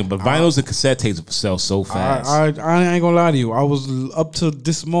 That's the thing. But vinyls and cassette tapes sell so fast. I ain't gonna lie to you. I was up to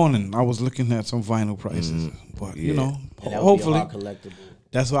this morning. I was looking at some vinyl prices, but you know, hopefully.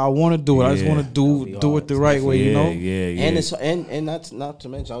 That's what I want to do. I just want to do it the right way, you know. Yeah. And it's and that's not to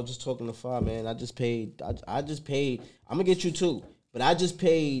mention. I was just talking to Far, man. I just paid. I'm gonna get you too, but I just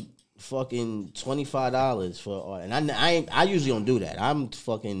paid fucking $25 for art, and I usually don't do that. I'm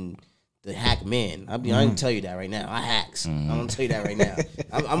fucking the hack man. I didn't tell you that right now. I hacks. I'm gonna tell you that right now.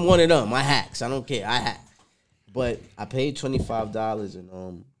 I'm one of them. I hacks. I don't care. I hack. But I paid $25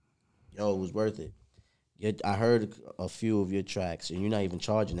 and it was worth it. I heard a few of your tracks, and you're not even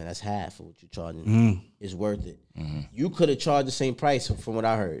charging that. That's half of what you're charging. It's worth it. You could have charged the same price from what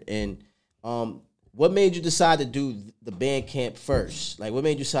I heard. And what made you decide to do the Bandcamp first? Like, what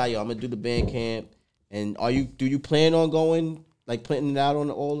made you decide, I'm gonna do the Bandcamp? And do you plan on going, like, putting it out on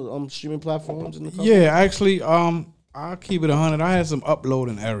all the streaming platforms? Yeah, actually, I'll keep it 100. I had some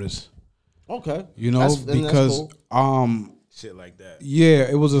uploading errors. Okay, because that's cool. Shit like that. Yeah,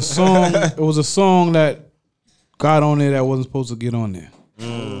 it was a song. It was a song that got on there that wasn't supposed to get on there.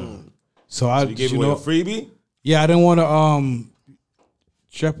 So you gave away a freebie? Yeah, I didn't want to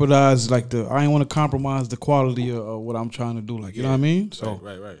jeopardize I didn't want to compromise the quality of what I'm trying to do. Like, you know what I mean? So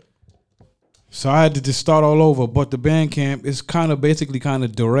Right. So I had to just start all over. But the Bandcamp is basically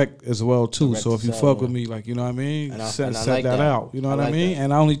direct as well too. Direct so if you fuck with me, like, you know what I mean, set like that out. You know what I mean?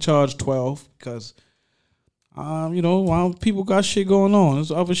 And I only charge 12 because. People got shit going on.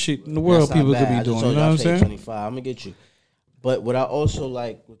 There's other shit in the world people could be doing. You know what I'm saying? 25. I'm gonna get you. But what I also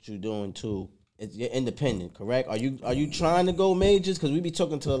like what you're doing too is you're independent, correct? Are you trying to go majors? Because we be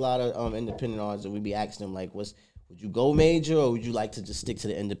talking to a lot of independent artists, and we be asking them like, would you go major, or would you like to just stick to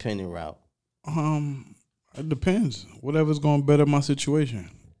the independent route? It depends. Whatever's gonna better my situation.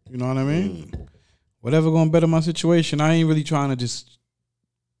 You know what I mean? Whatever gonna better my situation. I ain't really trying to just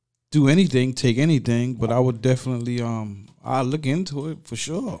do anything, take anything, but I would definitely I'll look into it for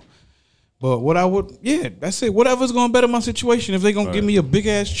sure. But that's it. Whatever's gonna better my situation. If they gonna give me a big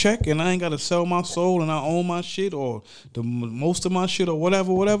ass check and I ain't gotta sell my soul and I own my shit or most of my shit or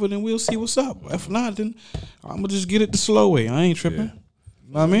whatever, then we'll see what's up. If not, then I'm gonna just get it the slow way. I ain't tripping.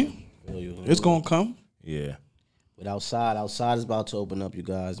 You know what I mean? It's gonna come. Yeah. But outside is about to open up, you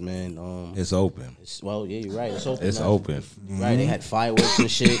guys, man. It's open. You're right. It's open. It's open. Right, they had fireworks and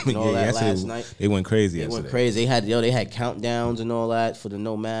shit and all that last night. They went crazy. They had countdowns and all that for the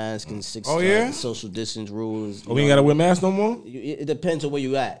no mask and social distance rules. We ain't gotta wear masks no more. It depends on where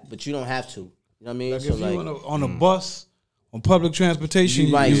you at, but you don't have to. You know what I mean? Like if you on a bus, on public transportation,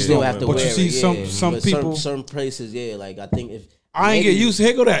 you might still have to wear it. But you see some people, certain places, like I think if I ain't get used to.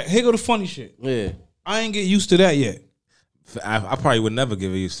 Here go the funny shit. Yeah. I ain't get used to that yet. I probably would never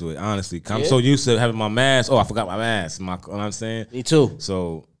get used to it, honestly. I'm so used to having my mask. Oh, I forgot my mask. You know what I'm saying? Me too.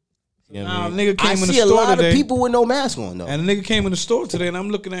 So, you know what I mean? Nigga came in the store today. I see a lot of people with no mask on, though. And the nigga came in the store today, and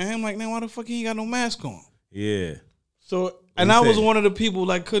I'm looking at him like, man, why the fuck he ain't got no mask on? Yeah. So, and I was one of the people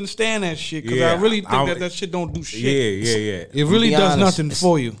couldn't stand that shit because I really think that shit don't do shit. Yeah. It really does nothing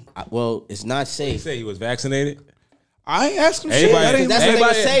for you. It's not safe. You say he was vaccinated? I ain't asking shit. That's what they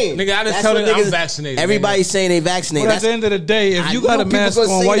were saying. Nigga, I just tell them I'm vaccinated. Everybody's saying they vaccinated. But at the end of the day, if you got a mask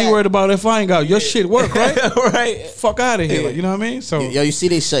on, why you worried about if I ain't got your shit work, right? Right. Fuck out of here. You know what I mean? So you see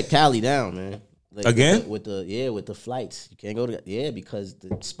they shut Cali down, man. Again? With the flights. You can't go to because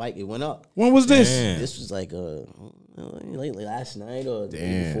the spike it went up. When was this? Damn. This was late last night or the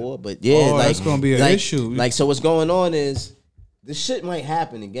day before. But it's gonna be an issue. So what's going on is this shit might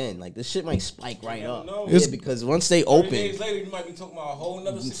happen again. Like this shit might spike right up. Because once they open, 30 days later, you might be talking about a whole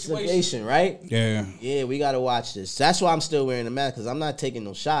nother situation, right? Yeah. Yeah, we gotta watch this. That's why I'm still wearing the mask because I'm not taking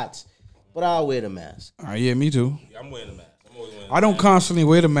no shots, but I'll wear the mask. Yeah, me too. Yeah, I'm wearing the mask. I don't constantly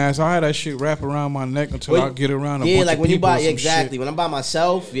wear the mask. I had that shit wrap around my neck until I get around a bunch like of when you people buy shit. When I'm by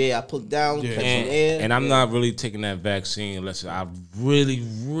myself, I put down, catch some air. And I'm not really taking that vaccine unless I really,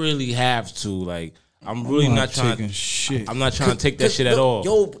 really have to. Like, I'm really not trying to shit. I'm not trying to take that shit at all.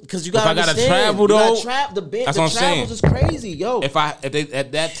 Yo, because you gotta understand. If I gotta travel though, that's what I'm saying. Is crazy, yo. If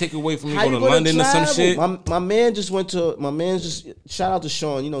that take away from me go to London or some shit. My man just shout out to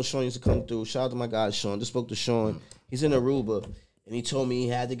Sean. You know Sean used to come through. Shout out to my guy Sean. Just spoke to Sean. He's in Aruba. And he told me he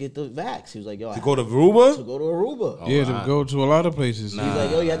had to get the vax. He was like, yo. To go to Aruba? To go to Aruba. To go to a lot of places. He's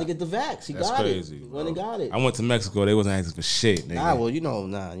like, yo, you had to get the vax. He got crazy, it. He went and got it. I went to Mexico. They wasn't asking for shit, nigga. Nah, well,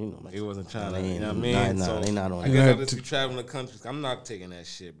 They wasn't trying to, you know what I mean? They not on I guess I just be traveling the country. I'm not taking that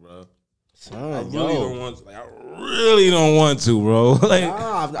shit, bro. I really don't want to, bro. Like,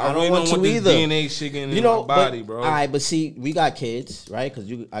 I don't really want to either. DNA shit in my body, bro. All right, but see, we got kids, right?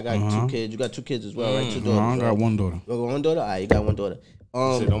 Because I got 2 kids. You got 2 kids as well, right? 2 daughters. I got 1 daughter. You got 1 daughter? All right, you got 1 daughter.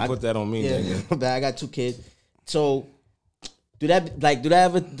 Don't put that on me, nigga. But I got 2 kids. So, do that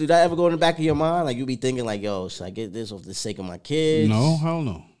ever go in the back of your mind? Like, you be thinking like, yo, should I get this for the sake of my kids? No, hell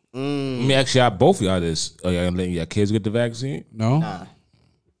no. Let me ask y'all, both of y'all this. Are y'all letting your kids get the vaccine? No. Nah.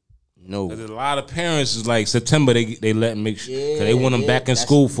 No. There's a lot of parents is like September they let them make sure cause they want them back in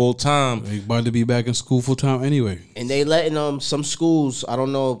school full time. They about to be back in school full time anyway. And they letting some schools. I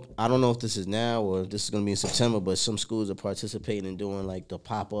don't know if this is now or if this is gonna be in September, but some schools are participating in doing like the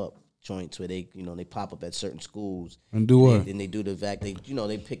pop up joints where they, they pop up at certain schools and do what? And they do the vac. They,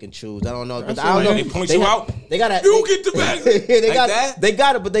 they pick and choose. I don't know, but That's I don't know. They point you out. They gotta. You get the vaccine. They Like got. that? They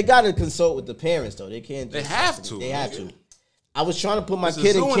got it, but they gotta consult with the parents though. They can't. They have to. They have to. I was trying to put my There's a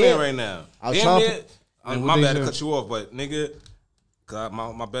kid in zoo camp there right now. I was trying to. My bad to cut you off, but nigga, God,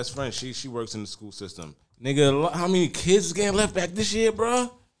 my best friend, she works in the school system. Nigga, how many kids is getting left back this year,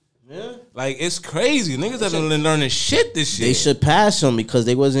 bro? Yeah, like it's crazy. Niggas haven't been learning shit this year. They should pass them because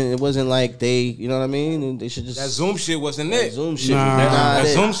they wasn't. It wasn't like they. You know what I mean? And they should just that Zoom shit wasn't it. Zoom shit. That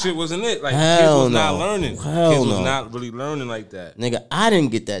Zoom shit wasn't it. Like kids was not learning. Hell kids was not really learning like that. Nigga, I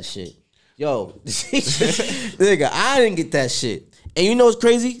didn't get that shit. Yo, nigga, I didn't get that shit. And you know what's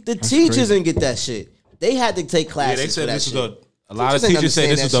crazy? The teachers didn't get that shit. They had to take classes. Yeah, they said for that this shit. is a lot of teachers say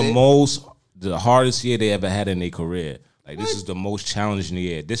this is the hardest year they ever had in their career. Like this is the most challenging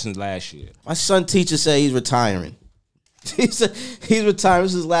year. This is last year. My son teacher said he's retiring. He said he's retiring.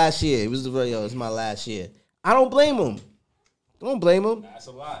 This is last year. It was it's my last year. I don't blame him. Don't blame him. That's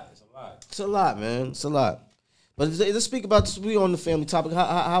a lot. It's a lot. It's a lot, man. It's a lot. But let's speak about this. We on the family topic.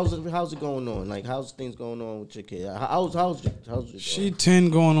 How's it going on? Like how's things going on with your kid? How's your She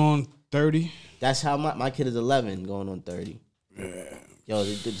 10 going on 30. That's how my kid is 11 going on 30. Yeah. Yo,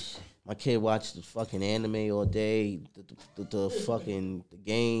 my kid watched the fucking anime all day, the fucking the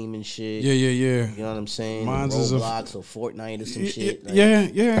game and shit. Yeah. You know what I'm saying? Mine's is Roblox or Fortnite or some shit. Like,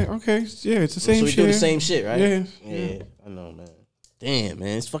 yeah, okay. Yeah, it's the same shit. So we do the same shit, right? Yeah. I know, man. Damn,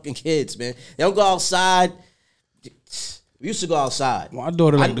 man. It's fucking kids, man. They don't go outside. We used to go outside. My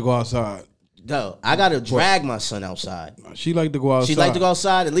daughter like to go outside. No, I got to drag my son outside. She like to go outside. She like to go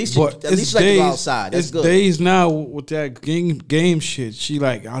outside. At least she like to go outside. That's good. Days now with that game shit. She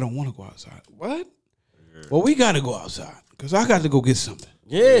like, I don't want to go outside. What? Well, we got to go outside because I got to go get something.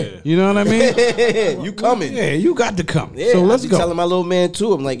 Yeah. You know what I mean? You coming. Yeah, you got to come. Yeah, so let's go. Telling my little man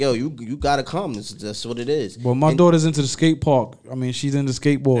too. I'm like, yo, you got to come. That's what it is. Well, my daughter's into the skate park. I mean, she's into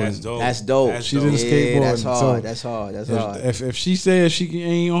skateboarding. That's dope. She's into skateboarding. That's hard. If she says she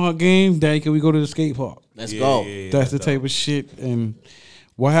ain't on her game, Daddy, can we go to the skate park? Let's go. That's the type of shit. And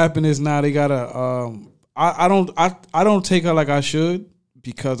what happened is now they gotta. I don't take her like I should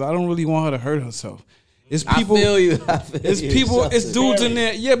because I don't really want her to hurt herself. It's people. I feel you. It's people. It's dudes in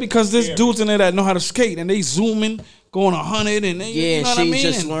there. Yeah, because there's dudes in there that know how to skate and they zooming, going 100, and they, you know what I mean?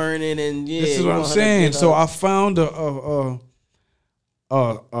 Just learning and yeah. This is what I'm saying. So I found a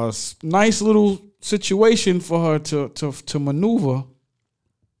nice little situation for her to maneuver.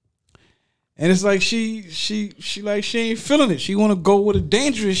 And it's like she ain't feeling it. She want to go where the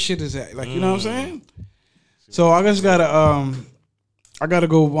dangerous shit is at. Like, you know what I'm saying? So I just gotta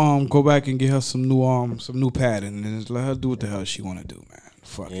go back and get her some new padding and just let her do what the hell she want to do, man.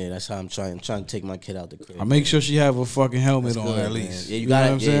 Fuck. Yeah, that's how I'm trying to take my kid out the crib. I make sure she have a fucking helmet on at least. Yeah, you know got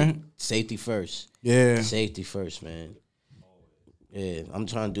what I'm saying? Safety first. Yeah. Safety first, man. Yeah, I'm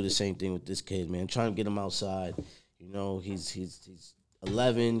trying to do the same thing with this kid, man. I'm trying to get him outside. You know, he's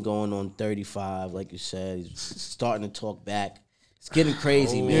 11 going on 35, like you said. He's starting to talk back. It's getting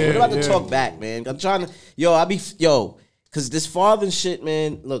crazy, man. What about to talk back, man? I'm trying to, because this father shit,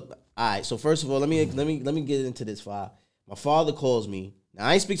 man. Look, all right. So first of all, let me get into this file. My father calls me. Now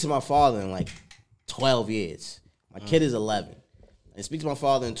I ain't speak to my father in like 12 years. My kid is 11. I speak to my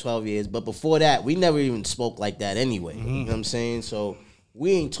father in 12 years, but before that, we never even spoke like that anyway. You know what I'm saying? So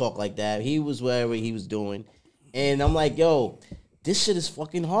we ain't talk like that. He was wherever he was doing, and I'm like, yo, this shit is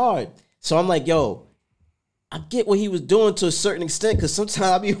fucking hard. So I'm like, yo, I get what he was doing to a certain extent, because sometimes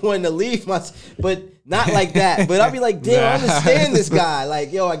I be wanting to leave but not like that. But I be like, damn, I understand this guy.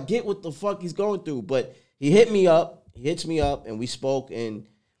 Like, yo, I get what the fuck he's going through. But he hits me up, and we spoke, and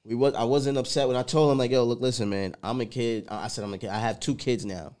I wasn't upset when I told him, like, yo, look, listen, man, I'm a kid. I said I'm a kid. I have 2 kids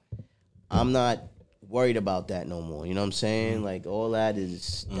now. I'm not worried about that no more. You know what I'm saying? Like, all that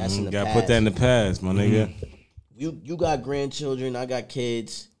that's in the past. You gotta put that in the past, my nigga. You got grandchildren, I got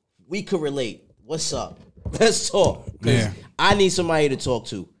kids. We could relate. What's up? Let's talk. Because I need somebody to talk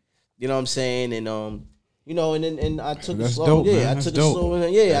to. You know what I'm saying? And you know, and I took it slow. Dope, yeah, man. I took That's it slow.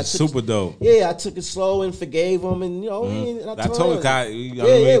 And, yeah, That's super dope. Yeah, I took it slow and forgave him, and you know, and I told him. Kai, we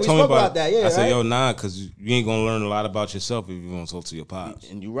spoke about that. Yeah, I said, right? yo, nah, because you ain't gonna learn a lot about yourself if you want to talk to your pops.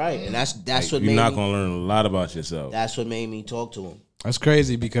 And you're right, and that's Like, what you're made not me, gonna learn a lot about yourself. That's what made me talk to him. That's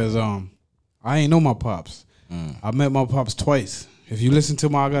crazy because I ain't know my pops. I met my pops twice. If you listen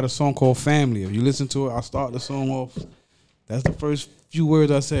to I got a song called Family. If you listen to it, I start the song off. That's the first few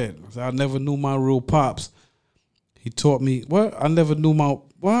words I said. I never knew my real pops. He taught me what? I never knew my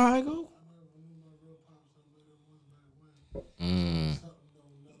where I go.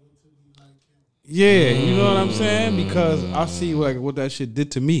 Yeah, you know what I'm saying? Because I see like what that shit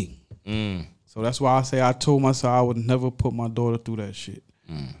did to me. So that's why I say I told myself I would never put my daughter through that shit,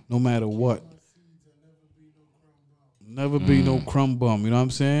 no matter what. Never be no crumb bum. You know what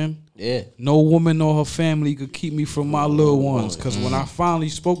I'm saying? Yeah. No woman nor her family could keep me from my little ones. Because when I finally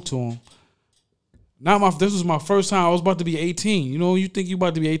spoke to them, this was my first time. I was about to be 18. You know, you think you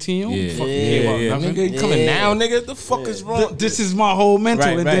about to be 18? You don't fucking care about nothing. Nigga, you coming now, nigga? The fuck is wrong? This is my whole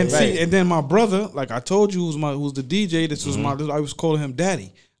mental. Right, And then my brother, like I told you, who's the DJ. This was I was calling him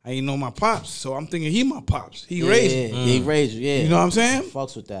daddy. I ain't know my pops, so I'm thinking he my pops. He raised me. He raised you. Yeah. You know what I'm saying?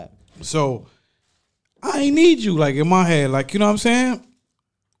 Fucks with that. So I ain't need you, like in my head, like you know what I'm saying.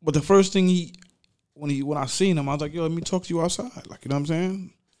 But the first thing when I seen him, I was like, yo, let me talk to you outside, like you know what I'm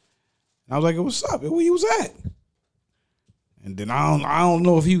saying. And I was like, what's up? Where you was at? And then I don't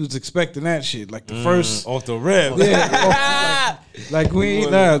know if he was expecting that shit, like the first off the rip, like we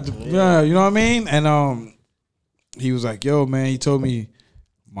ain't that, you know what I mean. And he was like, yo, man, he told me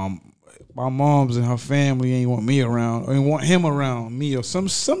my mom's and her family ain't want me around, or ain't want him around me, or some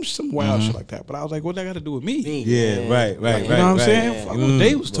wild shit like that. But I was like, what that got to do with me? Yeah, right. You know what I'm saying? Fuck what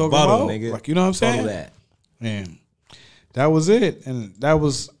they was talking about. Nigga. Like, you know what I'm saying? That. And that was it. And I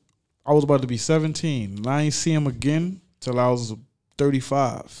was about to be 17. And I ain't see him again till I was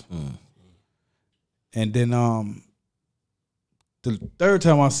 35. And then the third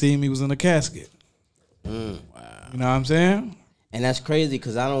time I see him, he was in a casket. Wow. You know what I'm saying? And that's crazy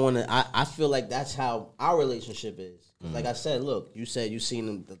because I don't want to. I feel like that's how our relationship is. Like I said, look, you said you seen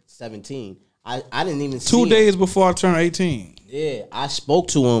him at 17. I didn't even see 2 him. days before I turned 18. Yeah, I spoke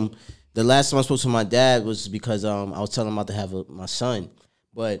to him. The last time I spoke to my dad was because I was telling him about to have my son,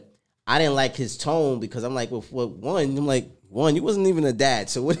 but I didn't like his tone because I'm like, one, you wasn't even a dad.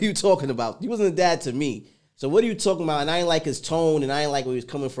 So what are you talking about? You wasn't a dad to me. So what are you talking about? And I didn't like his tone, and I didn't like where he was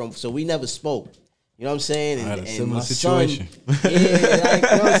coming from. So we never spoke. You know what I'm saying? And, I had a and similar my situation. Son, like, you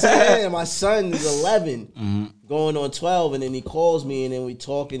know what I'm saying? And my son is 11, going on 12, and then he calls me, and then we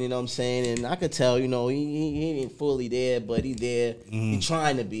talking. You know what I'm saying? And I could tell, you know, he ain't fully there, but he there. He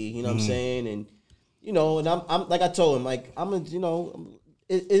trying to be. You know what I'm saying? And you know, and I'm like I told him, like you know,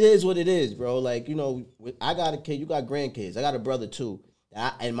 it is what it is, bro. Like you know, I got a kid, you got grandkids. I got a brother too,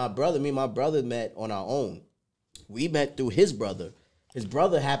 and my brother met on our own. We met through his brother. His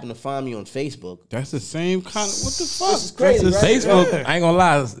brother happened to find me on Facebook. That's the same kind of, what the fuck? This is crazy, right? Facebook, Yeah. I ain't gonna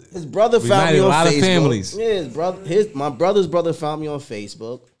lie. His brother found me on Facebook. A lot of families. Yeah, my brother's brother found me on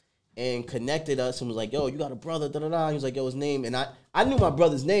Facebook and connected us and was like, yo, you got a brother, da-da-da. He was like, yo, his name. And I knew my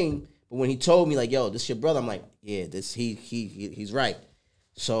brother's name, but when he told me, like, yo, this your brother, I'm like, yeah, he's right.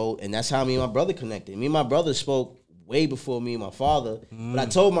 So, and that's how me and my brother connected. Me and my brother spoke way before me and my father. But I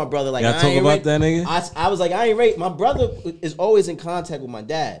told my brother, like, y'all talk about that nigga? I was like, I ain't rate. My brother is always in contact with my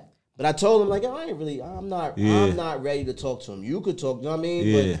dad. But I told him, like, yo, I'm not ready to talk to him. You could talk, you know what I mean?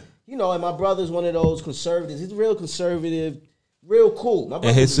 Yeah. But, you know, and my brother's one of those conservatives. He's real conservative, real cool.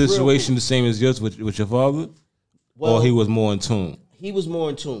 And his situation the same as yours with your father? Well, or he was more in tune? He was more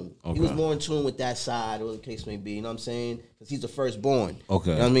in tune. Okay. He was more in tune with that side, or the case may be. You know what I'm saying? Because he's the firstborn.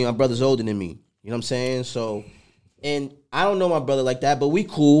 Okay. You know what I mean? My brother's older than me. You know what I'm saying? So, and I don't know my brother like that, but we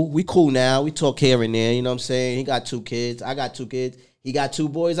cool. We cool now. We talk here and there. You know what I'm saying? He got 2 kids. I got 2 kids. He got 2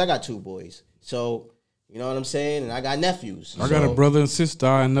 boys. I got 2 boys. So, you know what I'm saying? And I got nephews. I got a brother and sister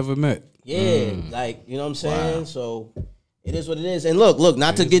I never met. Yeah, like, you know what I'm saying? Wow. So, it is what it is. And look,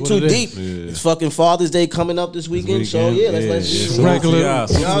 not to get too deep. It's fucking Father's Day coming up this weekend. So, yeah, let's regular. You know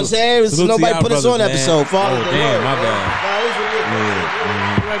what I'm saying? Nobody put us on episode. Father's Day. Damn, my bad.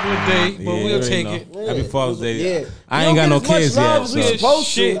 Regular day, but we'll take it. Happy Father's Day. Yeah. I ain't got no kids yet. We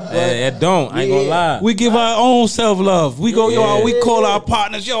supposed to. I don't. I ain't gonna lie. We give our own self-love. We go, yo, we call our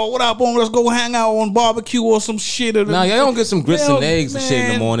partners, yo, what up, on? Let's go hang out on barbecue or some shit. Nah, y'all don't get some grits and eggs and shit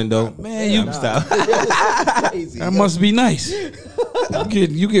in the morning, though. Man, you stop. That must be nice.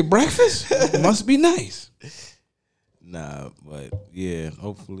 You get breakfast? It must be nice. Nah, but yeah,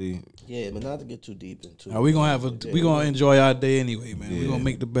 hopefully. Yeah, but not to get too deep into it. We gonna enjoy our day anyway, man. We gonna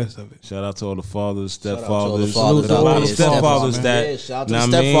make the best of it. Shout out to all the fathers, stepfathers. Salute There's a lot of stepfathers that. Shout out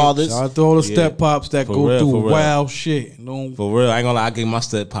to the stepfathers. Shout out to all the step pops that go through wild shit. For real, I ain't gonna lie. I gave my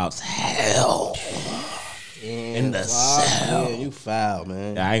step pops hell. In the cell. Yeah, you foul,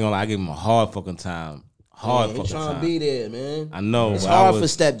 man. Yeah, I ain't gonna lie. I gave him a hard fucking time. Hard fucking time. Trying to be there, man. I know. It's hard for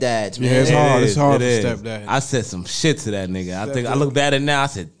stepdads, man. Yeah, it's hard. It's hard for stepdads. I said some shit to that nigga. I look back at it now. I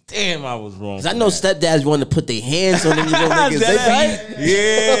said, damn, I was wrong. 'Cause I know stepdads want to put their hands on them little niggas.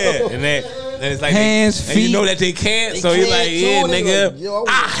 Yeah. And then it's like hands, feet. And you know that they can't. So he's like, yeah, nigga, like,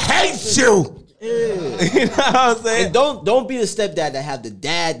 I hate you. You know what I'm saying? And don't be the stepdad that have the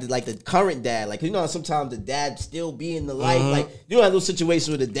dad, like the current dad. Like, you know, sometimes the dad still be in the life. Like, you know, those situations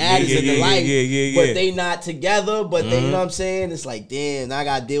where the dad is in the life, but they not together, but they, you know what I'm saying? It's like, damn, now I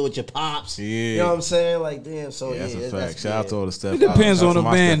got to deal with your pops. You know what I'm saying? Like, damn. So, that's a fact. Shout out to all the stepfathers. It depends on the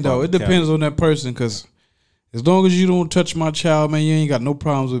man, though. It depends on that person, because as long as you don't touch my child, man, you ain't got no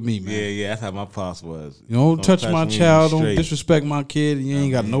problems with me, man. Yeah, that's how my pops was. You don't touch my child, don't disrespect my kid, and you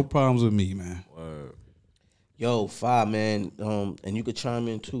ain't got no problems with me, man. Yo, 5, man, and you could chime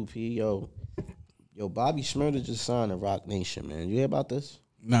in too, P. Yo, Bobby Shmurda just signed to Rock Nation, man. You hear about this?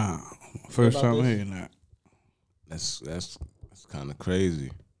 Nah, first time I'm hearing that. That's kind of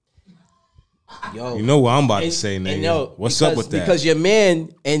crazy. Yo, you know what I'm about to say, nigga. What's up with that? Because your man,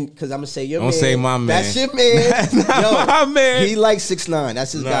 and because I'm gonna say your man. Don't say my man. That's your man. That's not my man. He like 6ix9ine.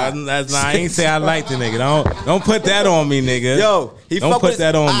 That's his guy. I ain't say I like the nigga. Don't put that on me, nigga. Yo, don't put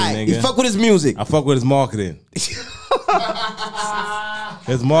that on me, nigga. He fuck with his music. I fuck with his marketing.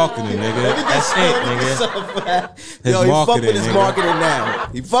 His marketing, nigga. That's it, nigga. Yo, he fuck with his marketing now.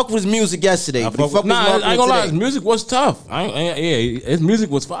 He fuck with his music yesterday. I ain't gonna lie. His music was tough. His music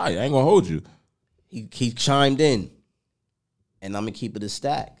was fire. I ain't gonna hold you. He chimed in, and I'm gonna keep it a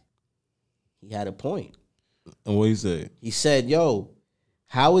stack. He had a point. And what he said? He said, "Yo,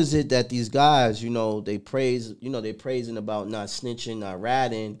 how is it that these guys, you know, they praising about not snitching, not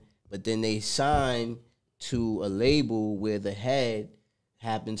ratting, but then they sign to a label where the head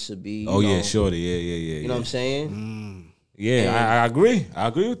happens to be, you know, Shorty, yeah. You know what I'm saying? Yeah, I agree. I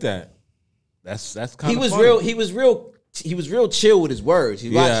agree with that. That's kind of funny. He was real chill with his words. He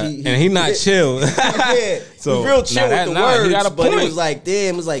not chill. So he was real chill with the words. He got a point. But it was like,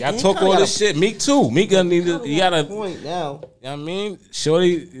 damn, it was like, I talk all this shit. Meek too. Meek gonna need to. You got a point now. You know what I mean,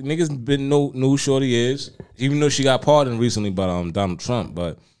 Shorty, niggas been knew who Shorty is, even though she got pardoned recently by Donald Trump,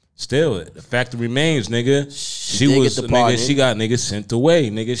 but. Still, the fact remains, nigga. She got niggas sent away,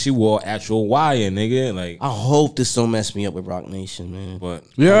 nigga. She wore actual wire, nigga. Like, I hope this don't mess me up with Rock Nation, man. But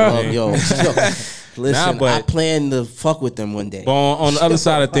listen, I plan to fuck with them one day. But on the other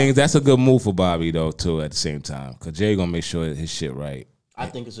side of things, that's a good move for Bobby though, too. At the same time, cause Jay gonna make sure his shit right. I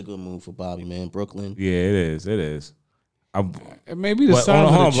think it's a good move for Bobby, man. Brooklyn. Yeah, it is. Maybe the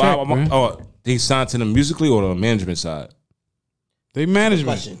sound of the check, he signed to them musically or the management side. They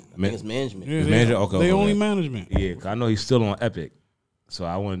management. I think it's management. Yeah, Okay, only management. Yeah, I know he's still on Epic. So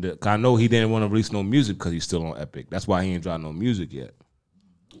I wanted to. Cause I know he didn't want to release no music because he's still on Epic. That's why he ain't dropped no music yet.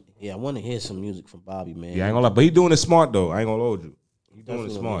 Yeah, I want to hear some music from Bobby, man. Yeah, I ain't gonna lie, but he doing it smart though. I ain't gonna hold you. He doing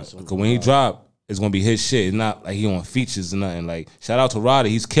it smart. Cause when he drop, it's gonna be his shit. It's not like he on features or nothing. Like shout out to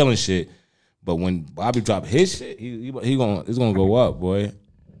Roddy, he's killing shit. But when Bobby drop his shit, it's gonna go up, boy.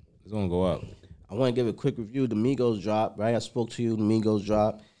 It's gonna go up. I want to give a quick review. The Migos drop, right? I spoke to you. The Migos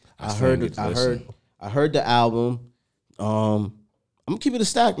drop. I heard the album. I'm gonna keep it a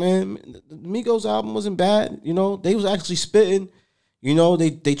stack, man. The Migos album wasn't bad. You know, they was actually spitting. You know,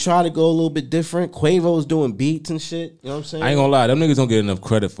 they try to go a little bit different. Quavo was doing beats and shit. You know what I'm saying? I ain't gonna lie, them niggas don't get enough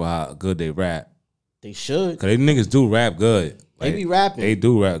credit for how good they rap. They should. Cause they niggas do rap good. They be rapping. They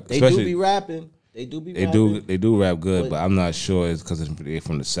do rap. They do be rapping. They do rap good, but I'm not sure it's because they're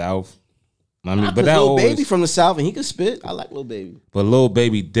from the South. I mean, but that Lil Baby from the South and he could spit. I like Lil Baby. But Lil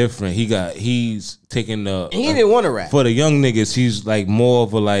Baby different. He's taking the. And he didn't want to rap. For the young niggas, he's like more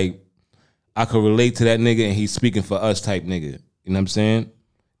of a like, I could relate to that nigga and he's speaking for us type nigga. You know what I'm saying?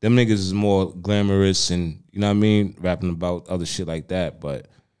 Them niggas is more glamorous and, you know what I mean, rapping about other shit like that. But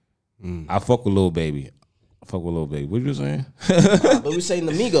I fuck with Lil Baby. What you saying? But we saying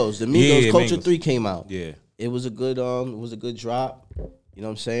the Migos. The Migos Culture 3 came out. Yeah. It was a good drop. You know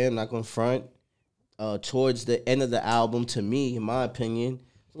what I'm saying? I'm not gonna front. Towards the end of the album, to me, in my opinion,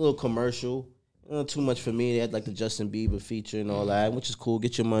 it's a little commercial. Not too much for me. They had like the Justin Bieber feature and all that, which is cool.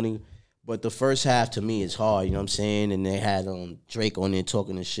 Get your money. But the first half to me is hard. You know what I'm saying? And they had Drake on there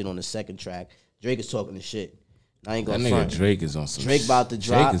talking the shit on the second track. Drake is talking the shit. I ain't gonna front. Drake is on some. Drake about to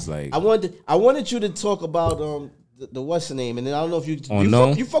drop. Drake is like. I wanted you to talk about the what's the name, and then I don't know if you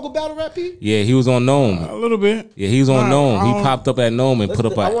fuck with battle rap, P? Yeah, he was on Gnome a little bit. Yeah, he was on Gnome. He popped up at Gnome and put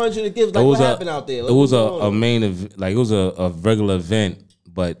up. I wanted you to give like what happened out there. It was a main event, like it was a regular event,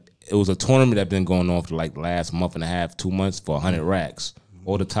 but it was a tournament that been going on for like the last month and a half, 2 months for 100 racks.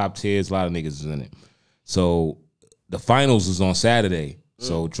 All the top tiers, a lot of niggas is in it. So the finals was on Saturday.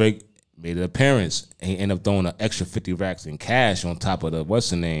 So Drake made an appearance and he ended up throwing an extra 50 racks in cash on top of the what's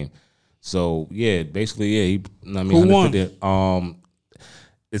the name. So yeah, basically Who won?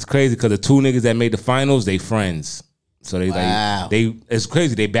 It's crazy because the two niggas that made the finals, they friends. So it's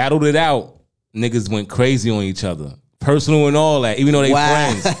crazy. They battled it out. Niggas went crazy on each other personal and all that, even though they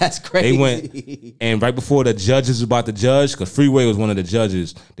friends. That's crazy. They went, and right before the judges was about to judge, because Freeway was one of the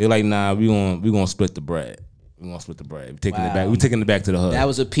judges, they're like, nah, we gonna split the bread. We gonna split the bread. We're taking it back. We're taking it back to the hood. That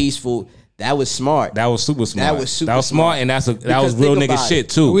was a peaceful. That was smart. That was super smart. That was super smart, and that was real nigga shit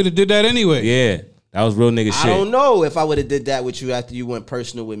too. We'd have did that anyway. Yeah, that was real nigga shit. I don't know if I would have did that with you after you went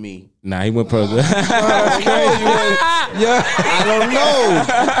personal with me. Nah, he went personal. I don't know.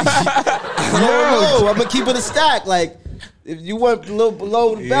 I'm gonna keep it a stack. Like, if you went a little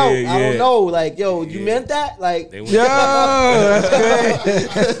below the belt, I don't know. Like, yo, you meant that? Like, that's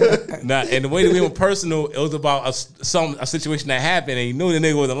great. Nah, and the way that we went personal, it was about a situation that happened, and he knew the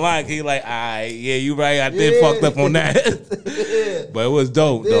nigga was lying. He like, yeah, you right. I did fucked up on that, but it was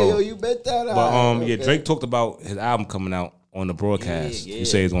dope though. Yo, you meant that. But yeah, Drake talked about his album coming out on the broadcast. Yeah. He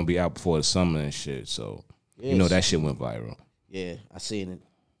said it's gonna be out before the summer and shit. So you know that shit went viral. Yeah, I seen it.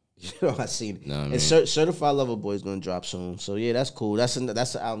 You know, I seen it. Nah, and Certified Lover Boy is gonna drop soon. So yeah, that's cool. That's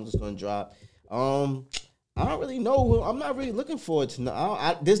the album that's gonna drop. I don't really know. I'm not really looking forward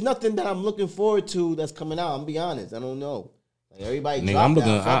to. There's nothing that I'm looking forward to that's coming out. I'm gonna be honest. I don't know. Like everybody. Nigga, I'm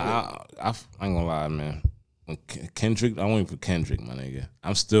looking. I ain't gonna lie, man. Kendrick, I waiting for Kendrick, my nigga.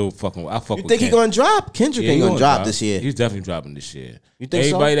 I'm still fucking. I fuck. You with think he gonna drop? Kendrick ain't gonna drop this year. He's definitely dropping this year. You think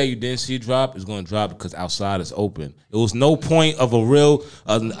everybody so? that you didn't see drop is gonna drop because outside is open. It was no point of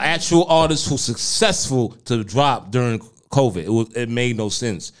an actual artist who's successful to drop during COVID. It made no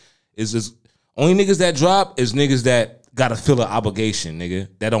sense. It's just only niggas that drop is niggas that gotta fill an obligation, nigga.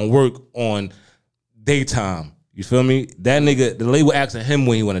 That don't work on daytime. You feel me? That nigga, the label asking him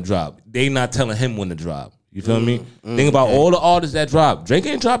when he want to drop. They not telling him when to drop. You feel me? Think about all the artists that drop. Drake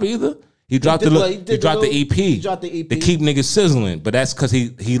ain't drop either. He dropped the EP. He dropped the EP to keep niggas sizzling, but that's because he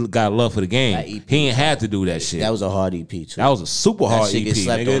got love for the game. EP, he ain't had to do that shit. That was a hard EP too. That was a super hard shit EP, get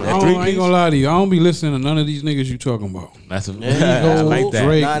slept nigga. on. I ain't gonna lie to you. I don't be listening to none of these niggas you talking about. I like that.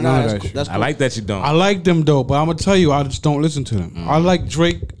 Drake, That's cool. I like that you don't. I like them though, but I'm gonna tell you, I just don't listen to them. I like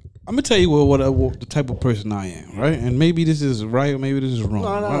Drake. I'm gonna tell you what the type of person I am, right? And maybe this is right, or maybe this is wrong.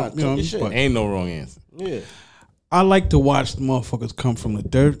 No. Ain't no wrong answer. Yeah. I like to watch the motherfuckers come from the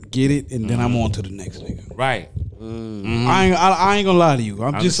dirt, get it, and then I'm on to the next nigga. Right. I ain't gonna lie to you.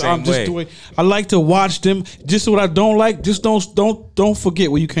 I'm just way. doing. I like to watch them. Just what I don't like. Just don't forget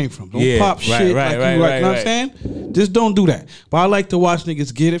where you came from. Don't pop shit you know what I'm saying? Just don't do that. But I like to watch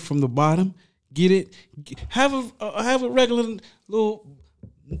niggas get it from the bottom. Get it. Have a regular little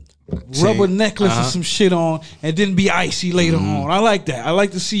rubber necklace or some shit on, and then be icy later on. I like that. I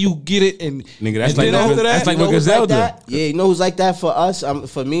like to see you get it, and nigga, that's and like that's like what Gazelle do. Yeah, you know who's like that for us?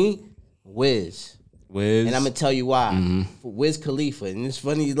 For me, Wiz. Wiz. And I'm gonna tell you why. For Wiz Khalifa, and it's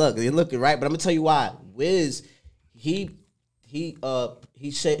funny. You're looking right, but I'm gonna tell you why. Wiz, he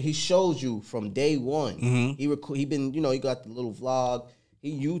shows you from day one. He been he got the little vlog.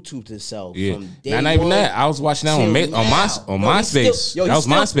 He YouTubed himself from day one. Not even that. I was watching that on MySpace. That was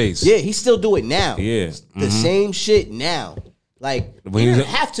MySpace. Yeah, he still do it now. Yeah. The same shit now. Like, he didn't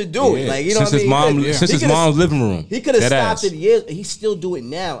have to do it. Like, you know what I mean? Since his mom's living room. He could have stopped it years. He still do it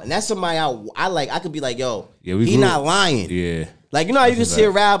now. And that's somebody I like. I could be like, yo, he not lying. Yeah. Like, you know how you can see a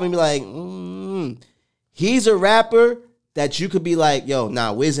rapper and be like, he's a rapper that you could be like, yo,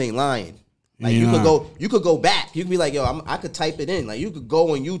 nah, Wiz ain't lying. Like you could go back. You could be like, yo, I could type it in. Like you could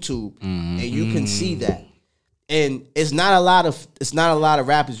go on YouTube and you can see that. And it's not a lot of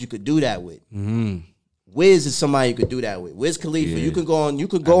rappers you could do that with. Wiz is somebody you could do that with. Wiz Khalifa, you could go on your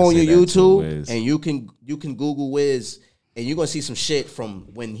YouTube and you can Google Wiz and you're gonna see some shit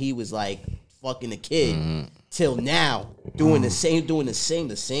from when he was like fucking a kid till now, doing the same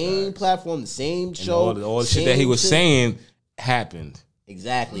platform, the same show. All the shit that he was saying happened.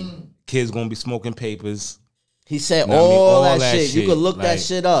 Exactly. Kids gonna be smoking papers. He said all that shit. You could look that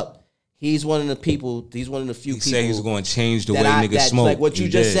shit up. He's one of the people. He's one of the few people. He said he's going to change the way niggas smoke. Like what you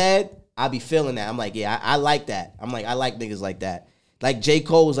just said, I be feeling that. I'm like, yeah, I like that. I'm like, I like niggas like that. Like J.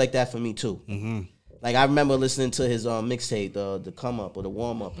 Cole was like that for me too. Like I remember listening to his mixtape, the come up or the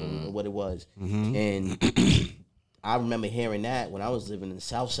warm up or what it was, and I remember hearing that when I was living in the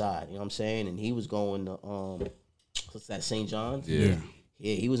South Side. You know what I'm saying? And he was going to what's that, St. John's? Yeah.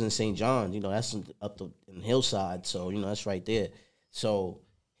 Yeah, he was in St. John's. You know, that's up in the hillside. So, you know, that's right there. So,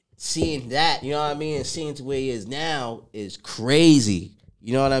 seeing that, you know what I mean, and seeing to where he is now is crazy.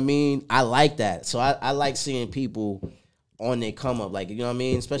 You know what I mean? I like that. So, I like seeing people on their come up. Like, you know what I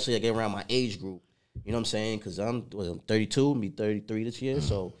mean? Especially like around my age group. You know what I'm saying? Because I'm 32, be 33 this year.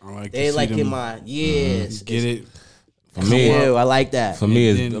 So, they like in my, yes. Get it. For me, yeah, I like that. For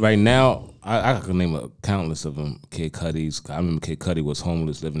me, right now, I could name a countless of them. Kid Cudi's. I remember Kid Cudi was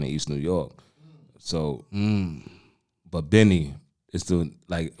homeless living in East New York. So but Benny is the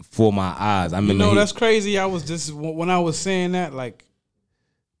like for my eyes. I remember that's crazy. I was just when I was saying that, like,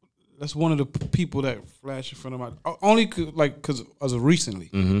 that's one of the people that flashed in front of my only because as of recently.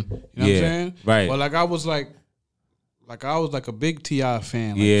 You know what I'm saying? Right. But like I was like a big T.I.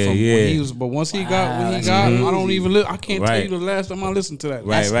 fan. Like, Yeah. When he was, but once he got, I don't even. I can't tell you the last time I listened to that.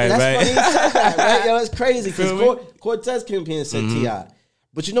 Right. That's funny you said that, right? Yo, it's crazy because Cortez came here and said T.I.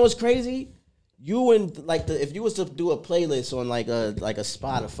 But you know what's crazy? You and like if you was to do a playlist on like a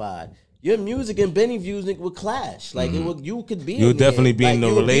Spotify, your music and Benny music would clash. Like you could be. You'll definitely be in the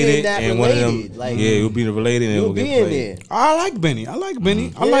related, and one of them. Like, you'll be the related, and you'll be in there. I like Benny. I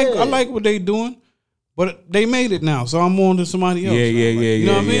like what they doing, but they made it now, so I'm on to somebody else. You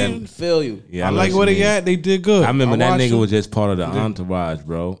know what I mean? Feel you. Yeah, I like where they at. They did good. I remember that nigga was just part of the entourage,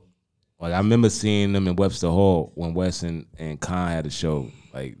 bro. Like I remember seeing them in Webster Hall when Wes and Khan had a show.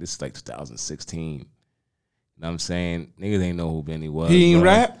 Like this is like 2016. You know what I'm saying? Niggas ain't know who Benny was. He ain't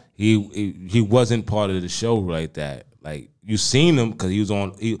rap? He wasn't part of the show like that. Like you seen him because he was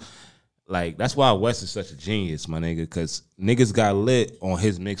on. Like that's why Wes is such a genius, my nigga. Because niggas got lit on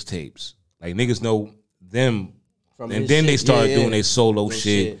his mixtapes. Like niggas know them, and then they started doing their solo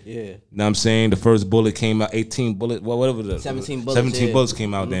shit. Yeah, you know what I'm saying? The first Bullet came out. 18 Bullet, whatever the 17 Bullets. 17 Bullets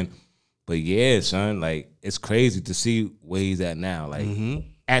came out then. But yeah, son, like it's crazy to see where he's at now. Like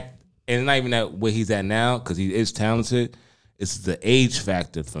and not even that where he's at now because he is talented. It's the age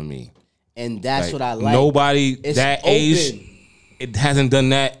factor for me, and that's what I like. Nobody that open. Age, it hasn't done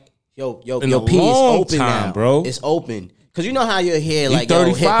that. Yo, in a long time, now. Bro. It's open because you know how you'll hear like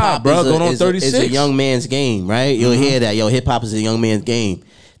 35, hip hop bro, going on 36. Is a young man's game, right? You'll hear that. Yo, hip hop is a young man's game.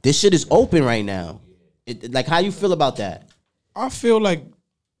 This shit is open right now. Like, how you feel about that? I feel like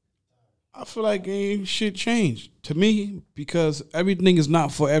ain't shit changed to me because everything is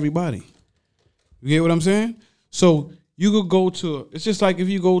not for everybody. You get what I'm saying? So you could go to. It's just like if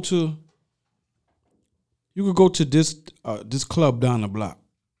you go to. You could go to this club down the block,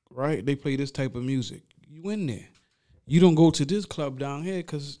 right? They play this type of music. You in there. You don't go to this club down here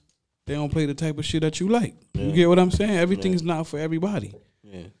because they don't play the type of shit that you like. Yeah. You get what I'm saying? Everything is not for everybody.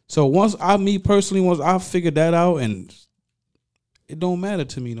 Yeah. So once I figured that out, and it don't matter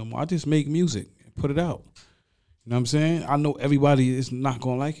to me no more. I just make music and put it out. You know what I'm saying? I know everybody is not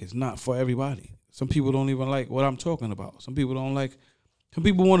gonna like it. It's not for everybody. Some people don't even like what I'm talking about. Some people don't like. Some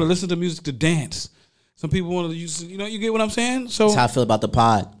people want to listen to music to dance. Some people want to use. You know, you get what I'm saying? So that's how I feel about the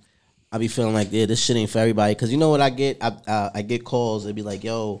pod. I be feeling like, yeah, this shit ain't for everybody. Because you know what I get? I get calls. They be like,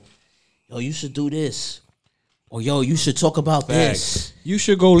 yo, you should do this. Or, yo, you should talk about this. You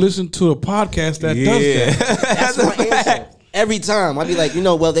should go listen to a podcast that does that. That's my answer. Every time. I be like,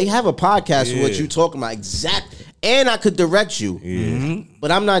 they have a podcast for what you talking about. Exact. And I could direct you. Mm-hmm.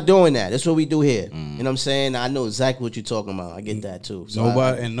 But I'm not doing that. That's what we do here. You know what I'm saying? I know exactly what you're talking about. I get that, too. So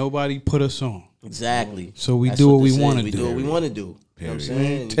nobody put us on. Exactly. So we do what we want to do. We do what we want to do. You know what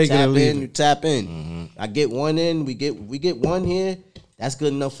I'm saying? You tap in. Mm-hmm. I get one in. We get one here. That's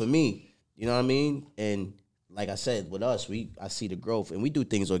good enough for me. You know what I mean? And like I said, with us, I see the growth, and we do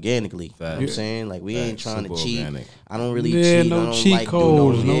things organically. You know what I'm saying? Like, we ain't trying to cheat. Organic. I don't really cheat. No cheat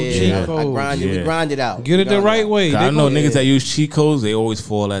codes. No cheat codes. I grind it. We grind it out. Get it the right way. I know niggas that use cheat codes, they always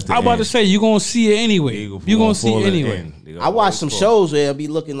fall at the end. I'm about to say, you're going to see it anyway. You're going to see it anyway. I watch some shows where I'll be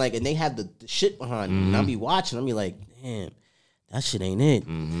looking like, and they have the shit behind me, and I'll be watching. I'll be like, damn, that shit ain't it.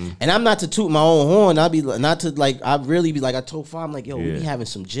 Mm-hmm. And I'm not to toot my own horn. I'll be not to like. I really be like, I told Fa, I'm like, yo, we be having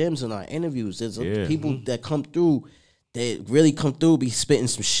some gems in our interviews. There's people that come through. They really come through, be spitting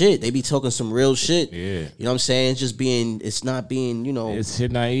some shit. They be talking some real shit. Yeah. You know what I'm saying? It's not being, It's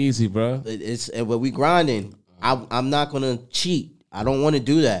shit not easy, bro. But we grinding. I'm not going to cheat. I don't want to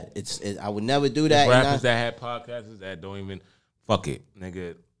do that. I would never do that. The rappers that had podcasts that don't even, fuck it,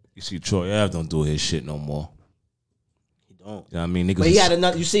 nigga. You see Troy Ave don't do his shit no more. He don't. You know what I mean? Niggas but he had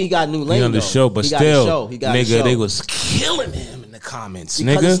another, you see he got a new lane, he on the show, but he still, nigga, they was killing him in the comments,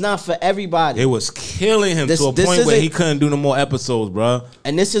 because nigga. It's not for everybody. It was killing him to a point where he couldn't do no more episodes, bro.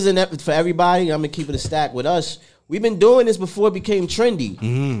 And this isn't for everybody. I'm going to keep it a stack with us. We've been doing this before it became trendy.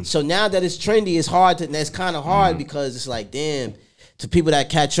 Mm-hmm. So now that it's trendy, it's kind of hard because it's like, damn, to people that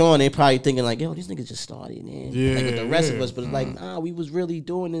catch on, they probably thinking like, yo, these niggas just started, man. Like with the rest of us. But it's like, nah, we was really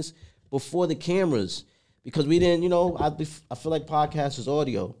doing this before the cameras because we didn't, I feel like podcast is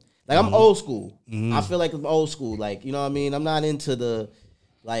audio. Like, I'm old school. Mm-hmm. I feel like I'm old school. Like, you know what I mean? I'm not into the,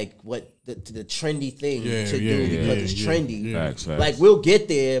 like, what the trendy thing to do because it's trendy. Facts. Like, we'll get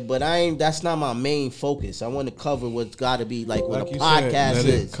there, but that's not my main focus. I want to cover what's got to be, like what a podcast said,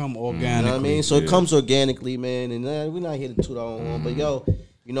 is. It come organically. You know what I mean? So it comes organically, man. And we're not here to toot our own horn.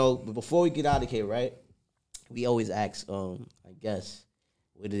 But, before we get out of here, right? we always ask, I guess,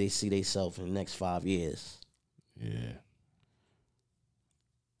 where do they see themselves in the next 5 years? Yeah.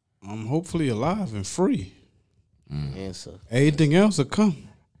 I'm hopefully alive and free. Answer. Everything else will come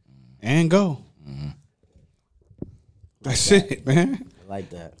and go. That's it, man. I like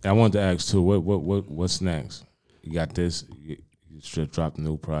that. I wanted to ask too. What's next? You got this. You just dropped a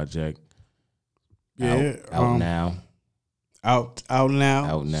new project. Yeah, Out now. Out now.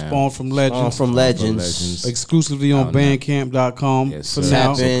 Out now. Spawn from Legends. Spawn from Legends. Exclusively on Out now. Bandcamp.com Yes, for sir.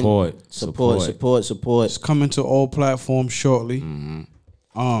 now. Tap in. Support. Support. It's coming to all platforms shortly.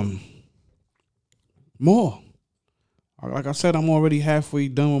 More. Like I said, I'm already halfway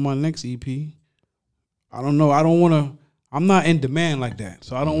done with my next EP. I don't know. I don't want to. I'm not in demand like that,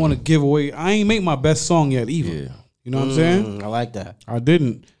 so I don't want to give away. I ain't make my best song yet either. Yeah. You know what I'm saying? I like that. I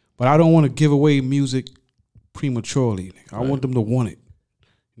didn't, but I don't want to give away music prematurely. I want them to want it.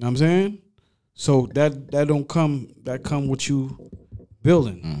 You know what I'm saying? So that don't come. That come with you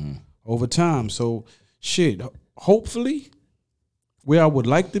building over time. So shit. Hopefully, where I would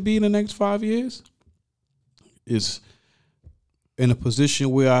like to be in the next 5 years is in a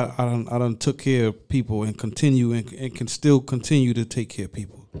position where I done took care of people and continue and can still continue to take care of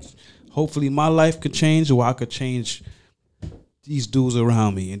people. Hopefully my life could change, or I could change these dudes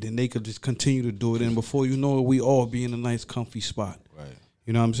around me, and then they could just continue to do it. And before you know it, we all be in a nice, comfy spot. Right.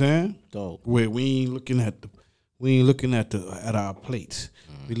 You know what I'm saying? Dope. Where we ain't looking at our plates.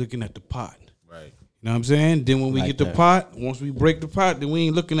 We looking at the pot. Right. You know what I'm saying? Then when we Like get the that. pot, once we break the pot, then we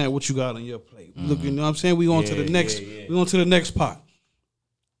ain't looking at what you got on your plate. We looking, you know what I'm saying? We on to the next. We on to the next pot.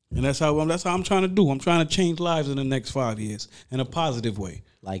 And that's how I'm trying to do. I'm trying to change lives in the next 5 years in a positive way.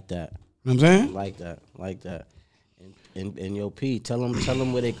 Like that. You know what I'm saying? Like that. And yo, P, tell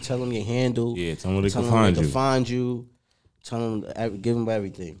them where they tell them your handle. Yeah, tell them where they Tell can them where find they you. can find you. Tell them, give them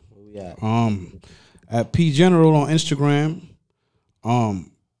everything. Where we at? At P General on Instagram.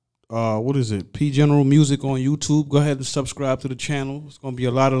 What is it? P General Music on YouTube. Go ahead and subscribe to the channel. It's gonna be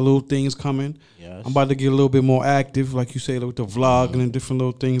a lot of little things coming. Yes. I'm about to get a little bit more active, like you say, with the vlog and different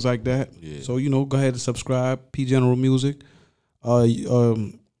little things like that. Yeah. So go ahead and subscribe. P General Music.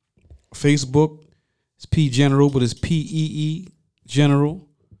 Facebook. It's P General, but it's PEE General.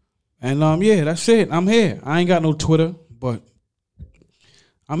 And that's it. I'm here. I ain't got no Twitter, but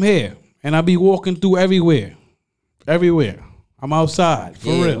I'm here. And I be walking through everywhere. I'm outside, for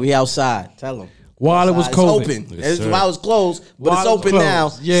real. We outside. Tell them. While it was COVID. It's open. Yes, sir. While it was closed, but While it's it was open closed.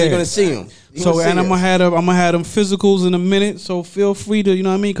 now. Yeah. So you're gonna see them. And I'm gonna have them physicals in a minute. So feel free to, you know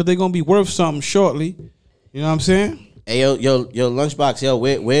what I mean, because they're gonna be worth something shortly. You know what I'm saying? Hey, yo,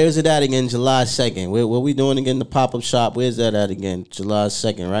 Lunchbox, where is it at again? July 2nd. Where we doing again? The pop-up shop. Where's that at again? July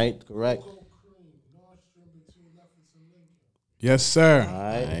 2nd, right? Correct? Yes, sir. All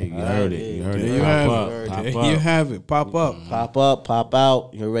right. Hey, you heard it. You heard There it. you Pop have up. it. Pop There up. you have it. Pop up. Pop up, pop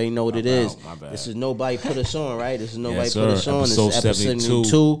out. You already know what it is. out. My bad. This is Nobody Put Us On, right? This is Nobody Yes, Put sir. Us On. This Episode is episode 72.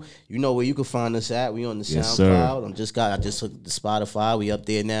 72. You know where you can find us at. We on the Yes, sir. SoundCloud. I just hooked the Spotify. We up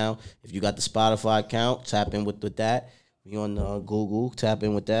there now. If you got the Spotify account, tap in with that. We on Google. Tap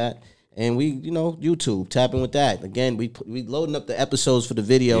in with that. And we, YouTube, tap in with that. Again, we loading up the episodes for the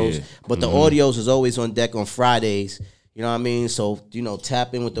videos, Yeah. but the audios is always on deck on Fridays. You know what I mean? So,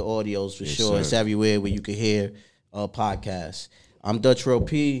 tap in with the audios for sure. sir. It's everywhere where you can hear podcasts. I'm Dutch Row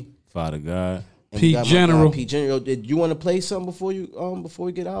P. Father God. And P we got my General. guy, P General. Did you want to play something before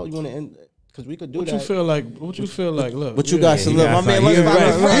we get out? You want to end? Because we could do What that. you feel like? Look. What you got to he look? got My man fight. He was Lunchbox ready.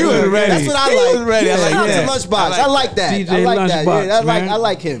 is ready. He was ready. That's what I He like. was ready. I like Shout out that. to Lunchbox. I like that. DJ I like that. Lunchbox, Yeah, man. I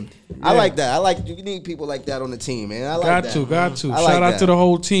like him. I like that. I like you need people like that on the team, man. I like Got that. to. I like Shout out that. to the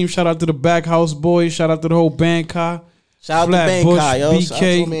whole team. Shout out to the Backhouse Boys. Shout out to the whole Bandcamp. Shout out to Flatbush, Bankai, yo. Shout out to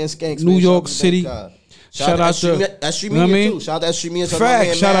BK, my man Skanks, New man. York Shout out to City. Bankai. Shout out to S3 you know what I Media mean? too. Shout out to S3 Media. Shout out to my Fact.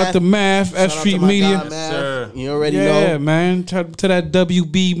 man Shout out Math. to Math, S Shout out to Street my Media. guy, Math. Sir. You already Yeah, know. man. To that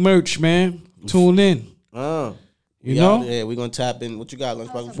WB merch, man. Tune in. You know? Yeah, we're gonna tap in. What you got,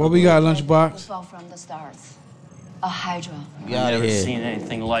 Lunchbox? What we got, The Lunchbox? fall from the stars. A hydra. We I've out of never here. seen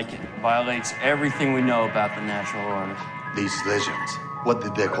anything like it. Violates everything we know about the natural order. These legends, what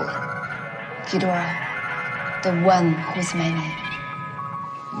did they call him? Ghidorah. The one who's many.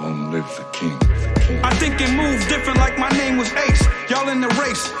 Long live the king. I think and move different like my name was Ace. Y'all in the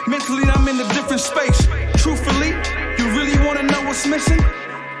race. Mentally, I'm in a different space. Truthfully, you really want to know what's missing?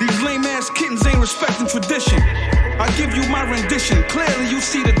 These lame ass kittens ain't respecting tradition. I give you my rendition. Clearly, you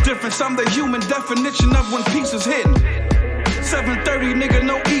see the difference. I'm the human definition of when peace is hidden. 7:30, nigga,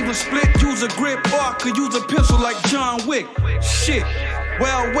 no even split. Use a grip or I could use a pencil like John Wick. Shit.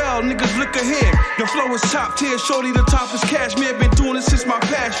 Well, niggas look ahead. Your flow is top tier, shorty, the top is cashmere. Been doing it since my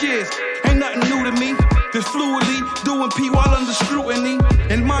past years. Ain't nothing new to me. This fluid doing P while under scrutiny.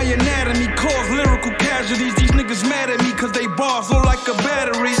 And my anatomy cause lyrical casualties. These niggas mad at me cause they bars low like a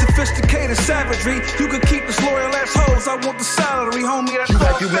battery. Sophisticated savagery. You could keep this loyal assholes. I want the salary, homie. That's you all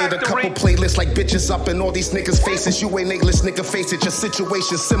have you made a factory. couple playlists like bitches up in all these niggas' faces. You ain't A-list, nigga, face it. Your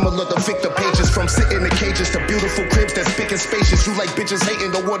situation similar to Victor Pages. From sitting in cages to beautiful cribs that's big and spacious. You like bitches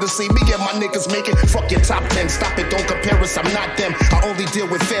hating, don't wanna see me and my niggas make it. Fuck your top 10, stop it, don't compare us, I'm not them. I only deal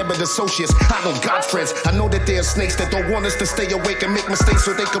with fair but associates. I don't got friends. I know that there are snakes that don't want us to stay awake and make mistakes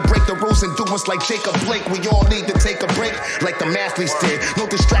so they could break the rules and do us like Jacob Blake. We all need to take a break like the mathletes did. No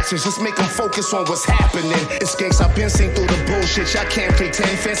distractions, just make them focus on what's happening. It's gangs, I've been seen through the bullshit. Y'all can't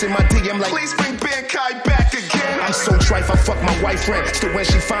pretend. Fancy my DM like, please bring Ben Kai back again. I'm so trife, I fuck my wife friend. Still when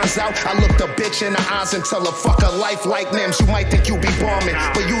she finds out, I look the bitch in the eyes and tell her fuck her life like Nims. You might think you be bombing,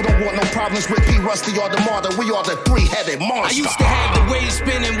 but you don't want no problems with P. Rusty or the martyr. We are the three-headed monster. I used to have the wave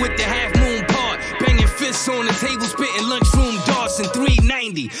spinning with the half moon part. Banging fists on the table, spitting lunchroom darts in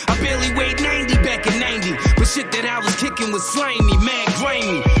 390. I barely weighed 90 back in 90. But shit that I was kicking was slimy, mad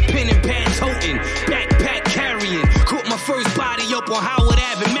grimy. Pen and pad toting, backpack carrying. Caught my first body up on Howard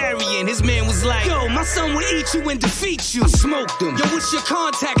Ave in Marion. His man was like, yo, my son will eat you and defeat you. I smoked him. Yo, what's your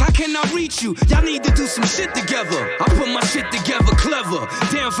contact? How can I reach you? Y'all need to do some shit together. I put my shit together clever.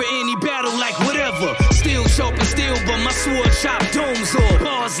 Down for any battle like whatever. Still sharp and steel, but my sword chop domes off.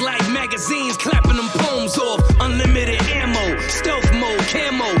 Bars like magazines, clapping them poems off. Unlimited ammo, stealth mode,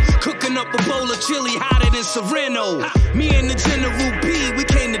 camo. Cooking up a bowl of chili hotter than Sereno. Me and the General B, we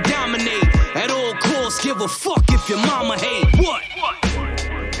came to dominate. At all costs, give a fuck if your mama hate. What?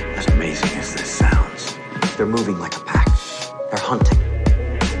 As amazing as this sounds, they're moving like a pack. They're hunting.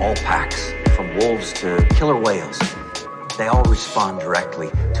 All packs, from wolves to killer whales, they all respond directly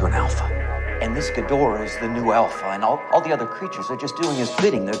to an alpha. And this Ghidorah is the new alpha, and all the other creatures are just doing his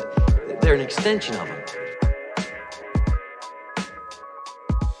bidding. They're an extension of him.